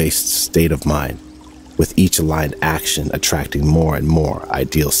flow-based state of mind, with each aligned action attracting more and more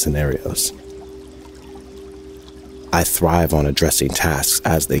ideal scenarios. I thrive on addressing tasks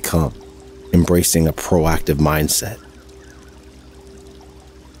as they come, embracing a proactive mindset.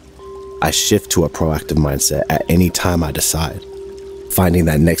 I shift to a proactive mindset at any time I decide, finding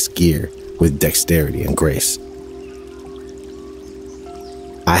that next gear with dexterity and grace.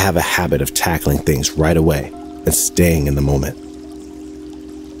 I have a habit of tackling things right away and staying in the moment.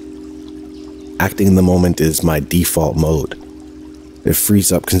 Acting in the moment is my default mode. It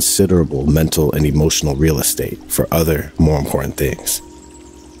frees up considerable mental and emotional real estate for other, more important things.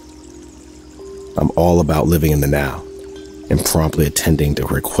 I'm all about living in the now and promptly attending to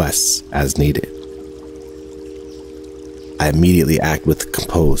requests as needed. I immediately act with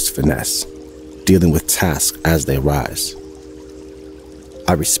composed finesse, dealing with tasks as they arise.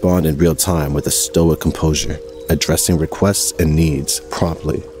 I respond in real time with a stoic composure, addressing requests and needs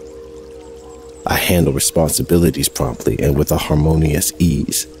promptly. I handle responsibilities promptly and with a harmonious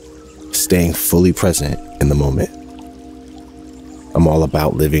ease, staying fully present in the moment. I'm all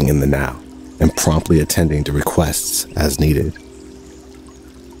about living in the now and promptly attending to requests as needed.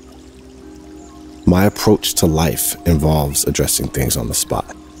 My approach to life involves addressing things on the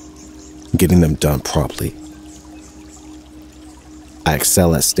spot, getting them done promptly. I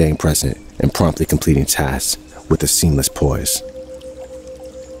excel at staying present and promptly completing tasks with a seamless poise.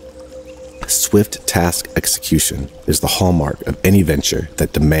 Swift task execution is the hallmark of any venture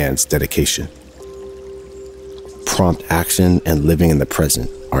that demands dedication. Prompt action and living in the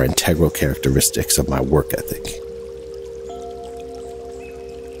present are integral characteristics of my work ethic.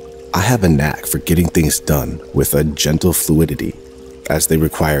 I have a knack for getting things done with a gentle fluidity as they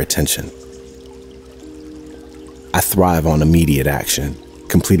require attention. I thrive on immediate action,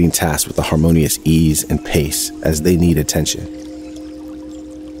 completing tasks with a harmonious ease and pace as they need attention.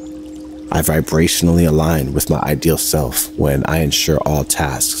 I vibrationally align with my ideal self when I ensure all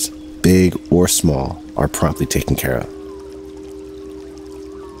tasks, big or small, are promptly taken care of.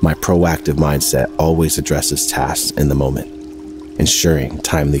 My proactive mindset always addresses tasks in the moment, ensuring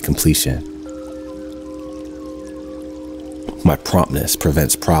timely completion. My promptness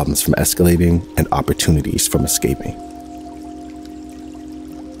prevents problems from escalating and opportunities from escaping.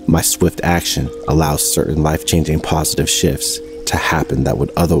 My swift action allows certain life-changing positive shifts to happen that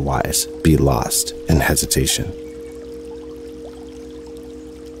would otherwise be lost in hesitation.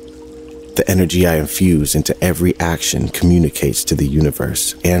 The energy I infuse into every action communicates to the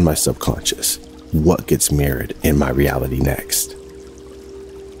universe and my subconscious what gets mirrored in my reality next.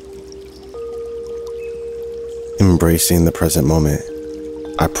 Embracing the present moment,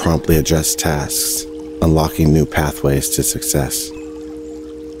 I promptly address tasks, unlocking new pathways to success.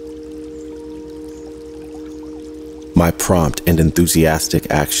 My prompt and enthusiastic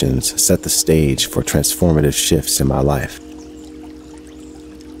actions set the stage for transformative shifts in my life.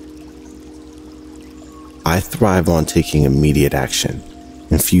 I thrive on taking immediate action,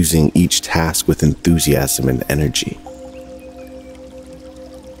 infusing each task with enthusiasm and energy.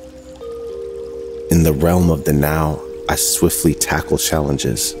 In the realm of the now, I swiftly tackle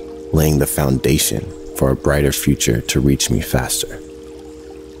challenges, laying the foundation for a brighter future to reach me faster.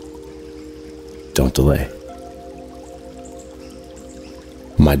 Don't delay.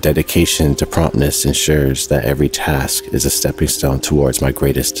 My dedication to promptness ensures that every task is a stepping stone towards my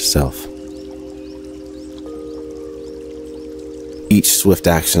greatest self. Each swift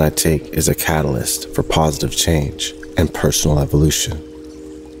action I take is a catalyst for positive change and personal evolution.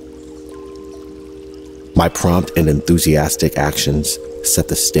 My prompt and enthusiastic actions set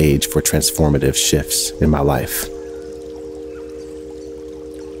the stage for transformative shifts in my life.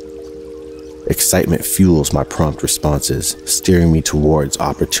 Excitement fuels my prompt responses, steering me towards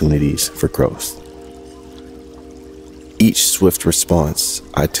opportunities for growth. Each swift response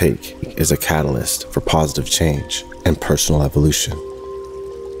I take is a catalyst for positive change and personal evolution.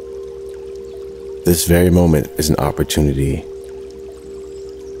 This very moment is an opportunity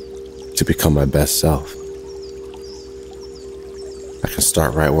to become my best self. I can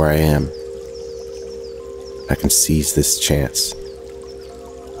start right where I am. I can seize this chance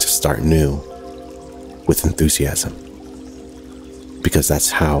to start new with enthusiasm, because that's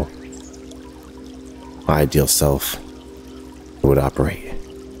how my ideal self would operate.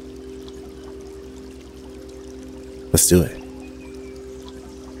 Let's do it.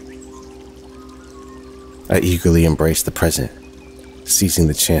 I eagerly embrace the present, seizing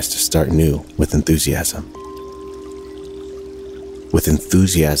the chance to start new with enthusiasm. With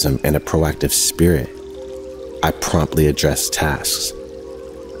enthusiasm and a proactive spirit, I promptly address tasks.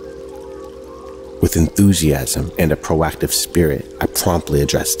 With enthusiasm and a proactive spirit, I promptly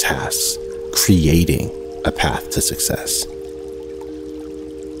address tasks, creating a path to success.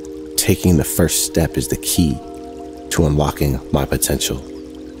 Taking the first step is the key to unlocking my potential.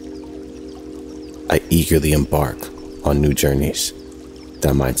 I eagerly embark on new journeys.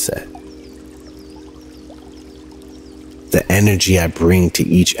 That mindset. The energy I bring to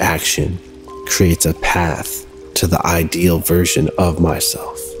each action creates a path to the ideal version of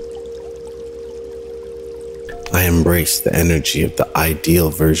myself. I embrace the energy of the ideal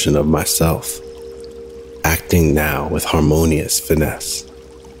version of myself, acting now with harmonious finesse.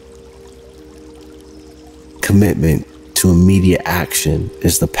 Commitment to immediate action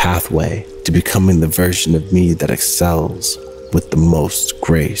is the pathway to becoming the version of me that excels with the most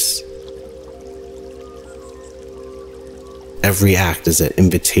grace. Every act is an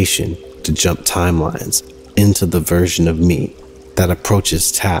invitation to jump timelines into the version of me that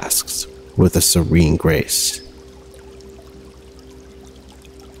approaches tasks with a serene grace.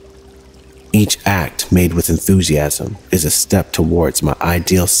 Each act made with enthusiasm is a step towards my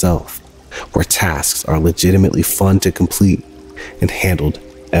ideal self, where tasks are legitimately fun to complete and handled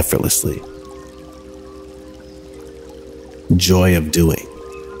effortlessly. Joy of doing.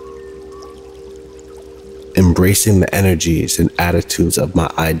 Embracing the energies and attitudes of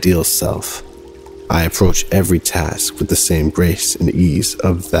my ideal self, I approach every task with the same grace and ease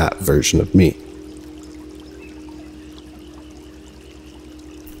of that version of me.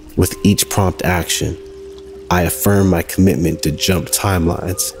 With each prompt action, I affirm my commitment to jump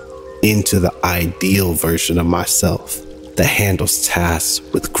timelines into the ideal version of myself that handles tasks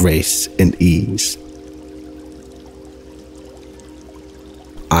with grace and ease.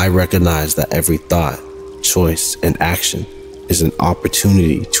 I recognize that every thought, choice, and action is an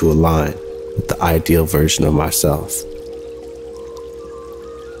opportunity to align with the ideal version of myself.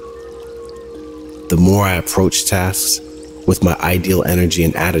 The more I approach tasks with my ideal energy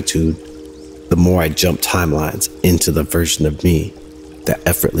and attitude, the more I jump timelines into the version of me that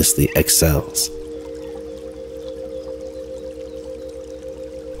effortlessly excels.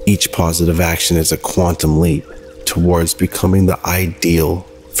 Each positive action is a quantum leap towards becoming the ideal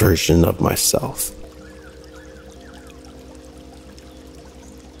version of myself.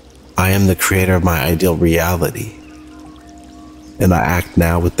 I am the creator of my ideal reality, and I act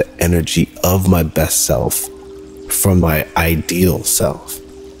now with the energy of my best self from my ideal self.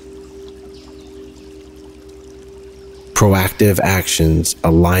 Proactive actions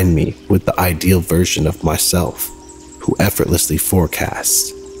align me with the ideal version of myself, who effortlessly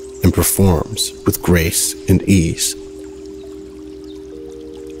forecasts and performs with grace and ease.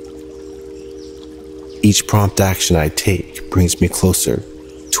 Each prompt action I take brings me closer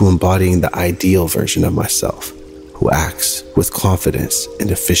to embodying the ideal version of myself, who acts with confidence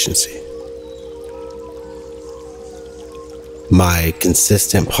and efficiency. My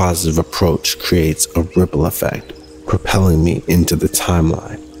consistent positive approach creates a ripple effect, propelling me into the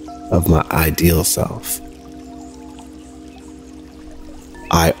timeline of my ideal self.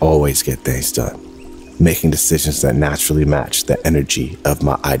 I always get things done, making decisions that naturally match the energy of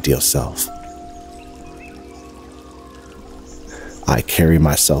my ideal self. I carry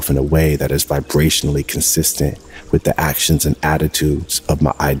myself in a way that is vibrationally consistent with the actions and attitudes of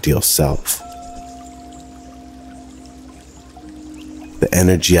my ideal self. The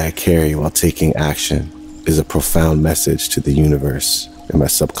energy I carry while taking action is a profound message to the universe and my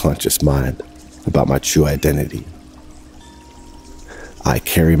subconscious mind about my true identity. I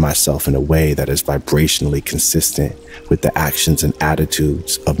carry myself in a way that is vibrationally consistent with the actions and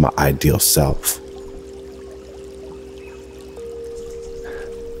attitudes of my ideal self.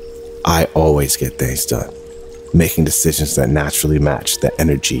 I always get things done, making decisions that naturally match the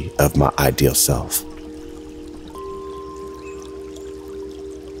energy of my ideal self.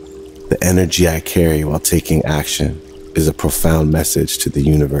 The energy I carry while taking action is a profound message to the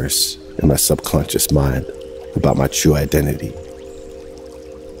universe and my subconscious mind about my true identity.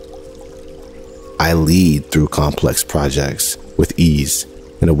 I lead through complex projects with ease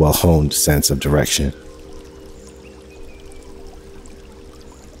and a well-honed sense of direction.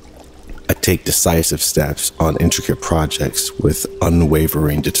 I take decisive steps on intricate projects with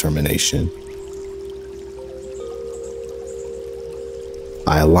unwavering determination.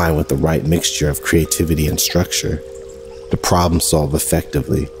 I align with the right mixture of creativity and structure to problem solve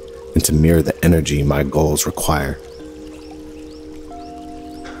effectively and to mirror the energy my goals require.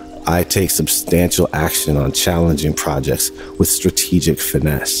 I take substantial action on challenging projects with strategic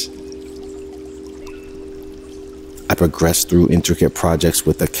finesse. I progress through intricate projects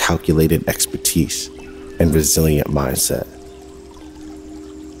with a calculated expertise and resilient mindset.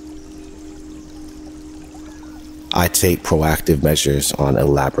 I take proactive measures on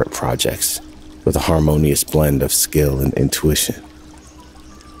elaborate projects with a harmonious blend of skill and intuition.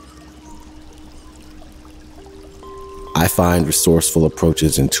 I find resourceful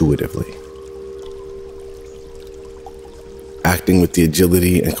approaches intuitively. Acting with the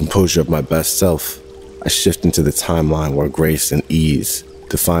agility and composure of my best self, I shift into the timeline where grace and ease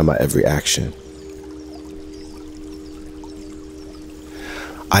define my every action.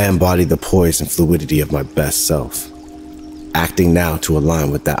 I embody the poise and fluidity of my best self, acting now to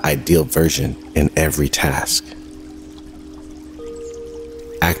align with that ideal version in every task.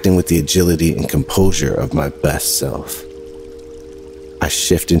 Acting with the agility and composure of my best self, I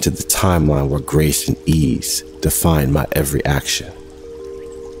shift into the timeline where grace and ease define my every action.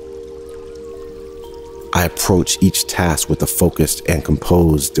 I approach each task with a focused and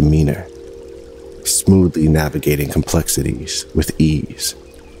composed demeanor, smoothly navigating complexities with ease.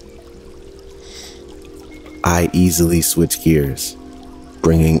 I easily switch gears,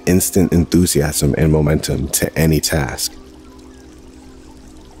 bringing instant enthusiasm and momentum to any task.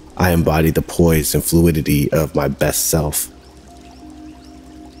 I embody the poise and fluidity of my best self.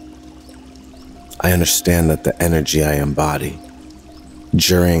 I understand that the energy I embody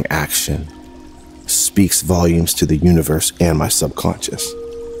during action speaks volumes to the universe and my subconscious.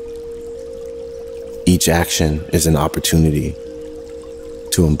 Each action is an opportunity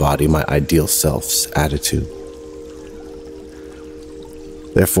to embody my ideal self's attitude.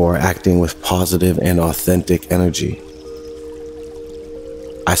 Therefore, acting with positive and authentic energy,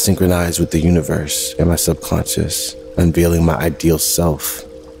 I synchronize with the universe and my subconscious, unveiling my ideal self.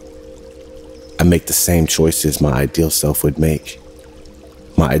 I make the same choices my ideal self would make.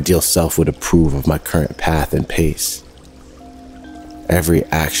 My ideal self would approve of my current path and pace. Every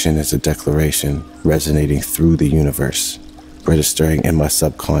action is a declaration resonating through the universe, registering in my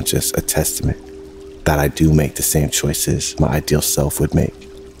subconscious a testament that I do make the same choices my ideal self would make.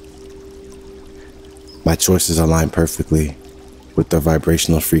 My choices align perfectly with the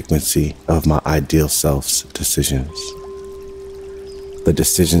vibrational frequency of my ideal self's decisions. The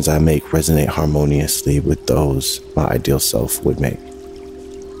decisions I make resonate harmoniously with those my ideal self would make.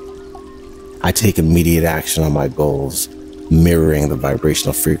 I take immediate action on my goals, mirroring the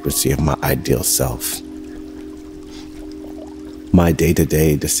vibrational frequency of my ideal self. My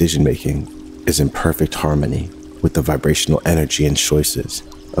day-to-day decision-making is in perfect harmony with the vibrational energy and choices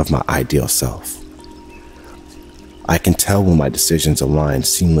of my ideal self. I can tell when my decisions align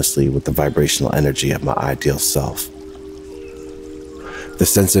seamlessly with the vibrational energy of my ideal self. The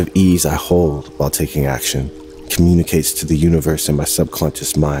sense of ease I hold while taking action communicates to the universe and my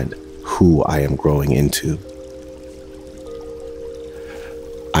subconscious mind who I am growing into.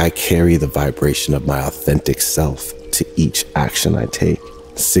 I carry the vibration of my authentic self to each action I take,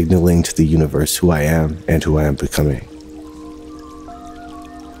 signaling to the universe who I am and who I am becoming.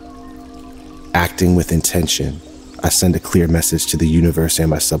 Acting with intention, I send a clear message to the universe and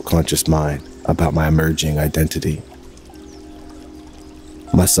my subconscious mind about my emerging identity.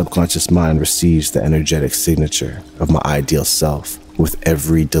 My subconscious mind receives the energetic signature of my ideal self with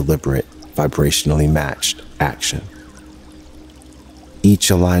every deliberate, vibrationally matched action. Each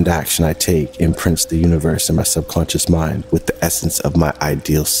aligned action I take imprints the universe and my subconscious mind with the essence of my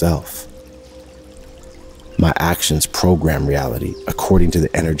ideal self. My actions program reality according to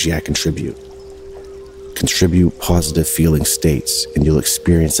the energy I contribute. Contribute positive feeling states, and you'll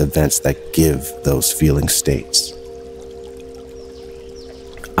experience events that give those feeling states.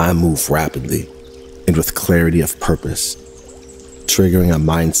 I move rapidly and with clarity of purpose, triggering a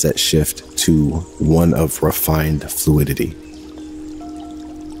mindset shift to one of refined fluidity.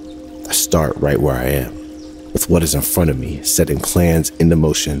 I start right where I am, with what is in front of me, setting plans into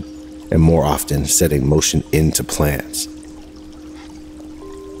motion, and more often, setting motion into plans.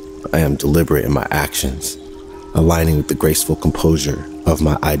 I am deliberate in my actions, aligning with the graceful composure of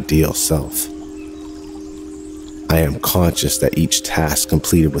my ideal self. I am conscious that each task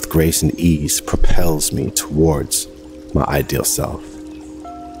completed with grace and ease propels me towards my ideal self.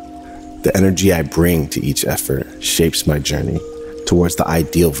 The energy I bring to each effort shapes my journey towards the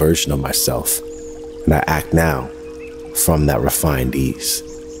ideal version of myself, and I act now from that refined ease.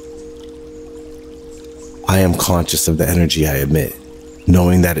 I am conscious of the energy I emit,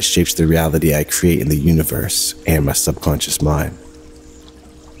 knowing that it shapes the reality I create in the universe and my subconscious mind.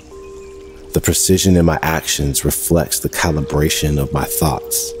 The precision in my actions reflects the calibration of my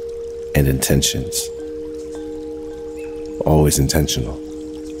thoughts and intentions. Always intentional.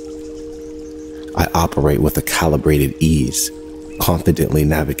 I operate with a calibrated ease, confidently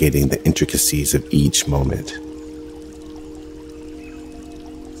navigating the intricacies of each moment.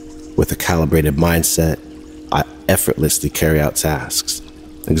 With a calibrated mindset, I effortlessly carry out tasks,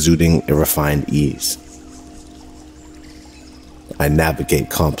 exuding a refined ease. I navigate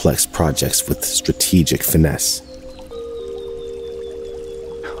complex projects with strategic finesse.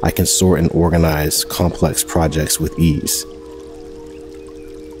 I can sort and organize complex projects with ease.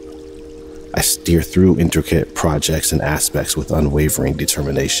 I steer through intricate projects and aspects with unwavering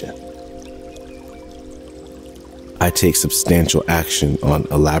determination. I take substantial action on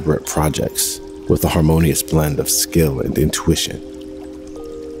elaborate projects with a harmonious blend of skill and intuition.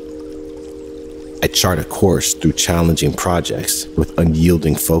 I chart a course through challenging projects with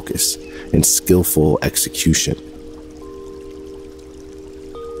unyielding focus and skillful execution.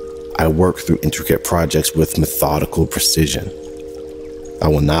 I work through intricate projects with methodical precision. I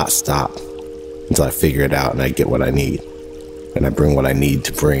will not stop until I figure it out and I get what I need, and I bring what I need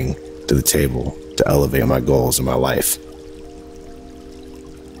to bring to the table to elevate my goals in my life.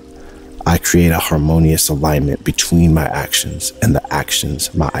 I create a harmonious alignment between my actions and the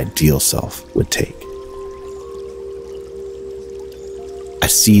actions my ideal self would take. I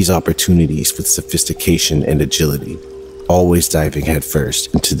seize opportunities with sophistication and agility, always diving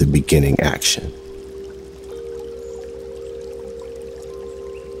headfirst into the beginning action.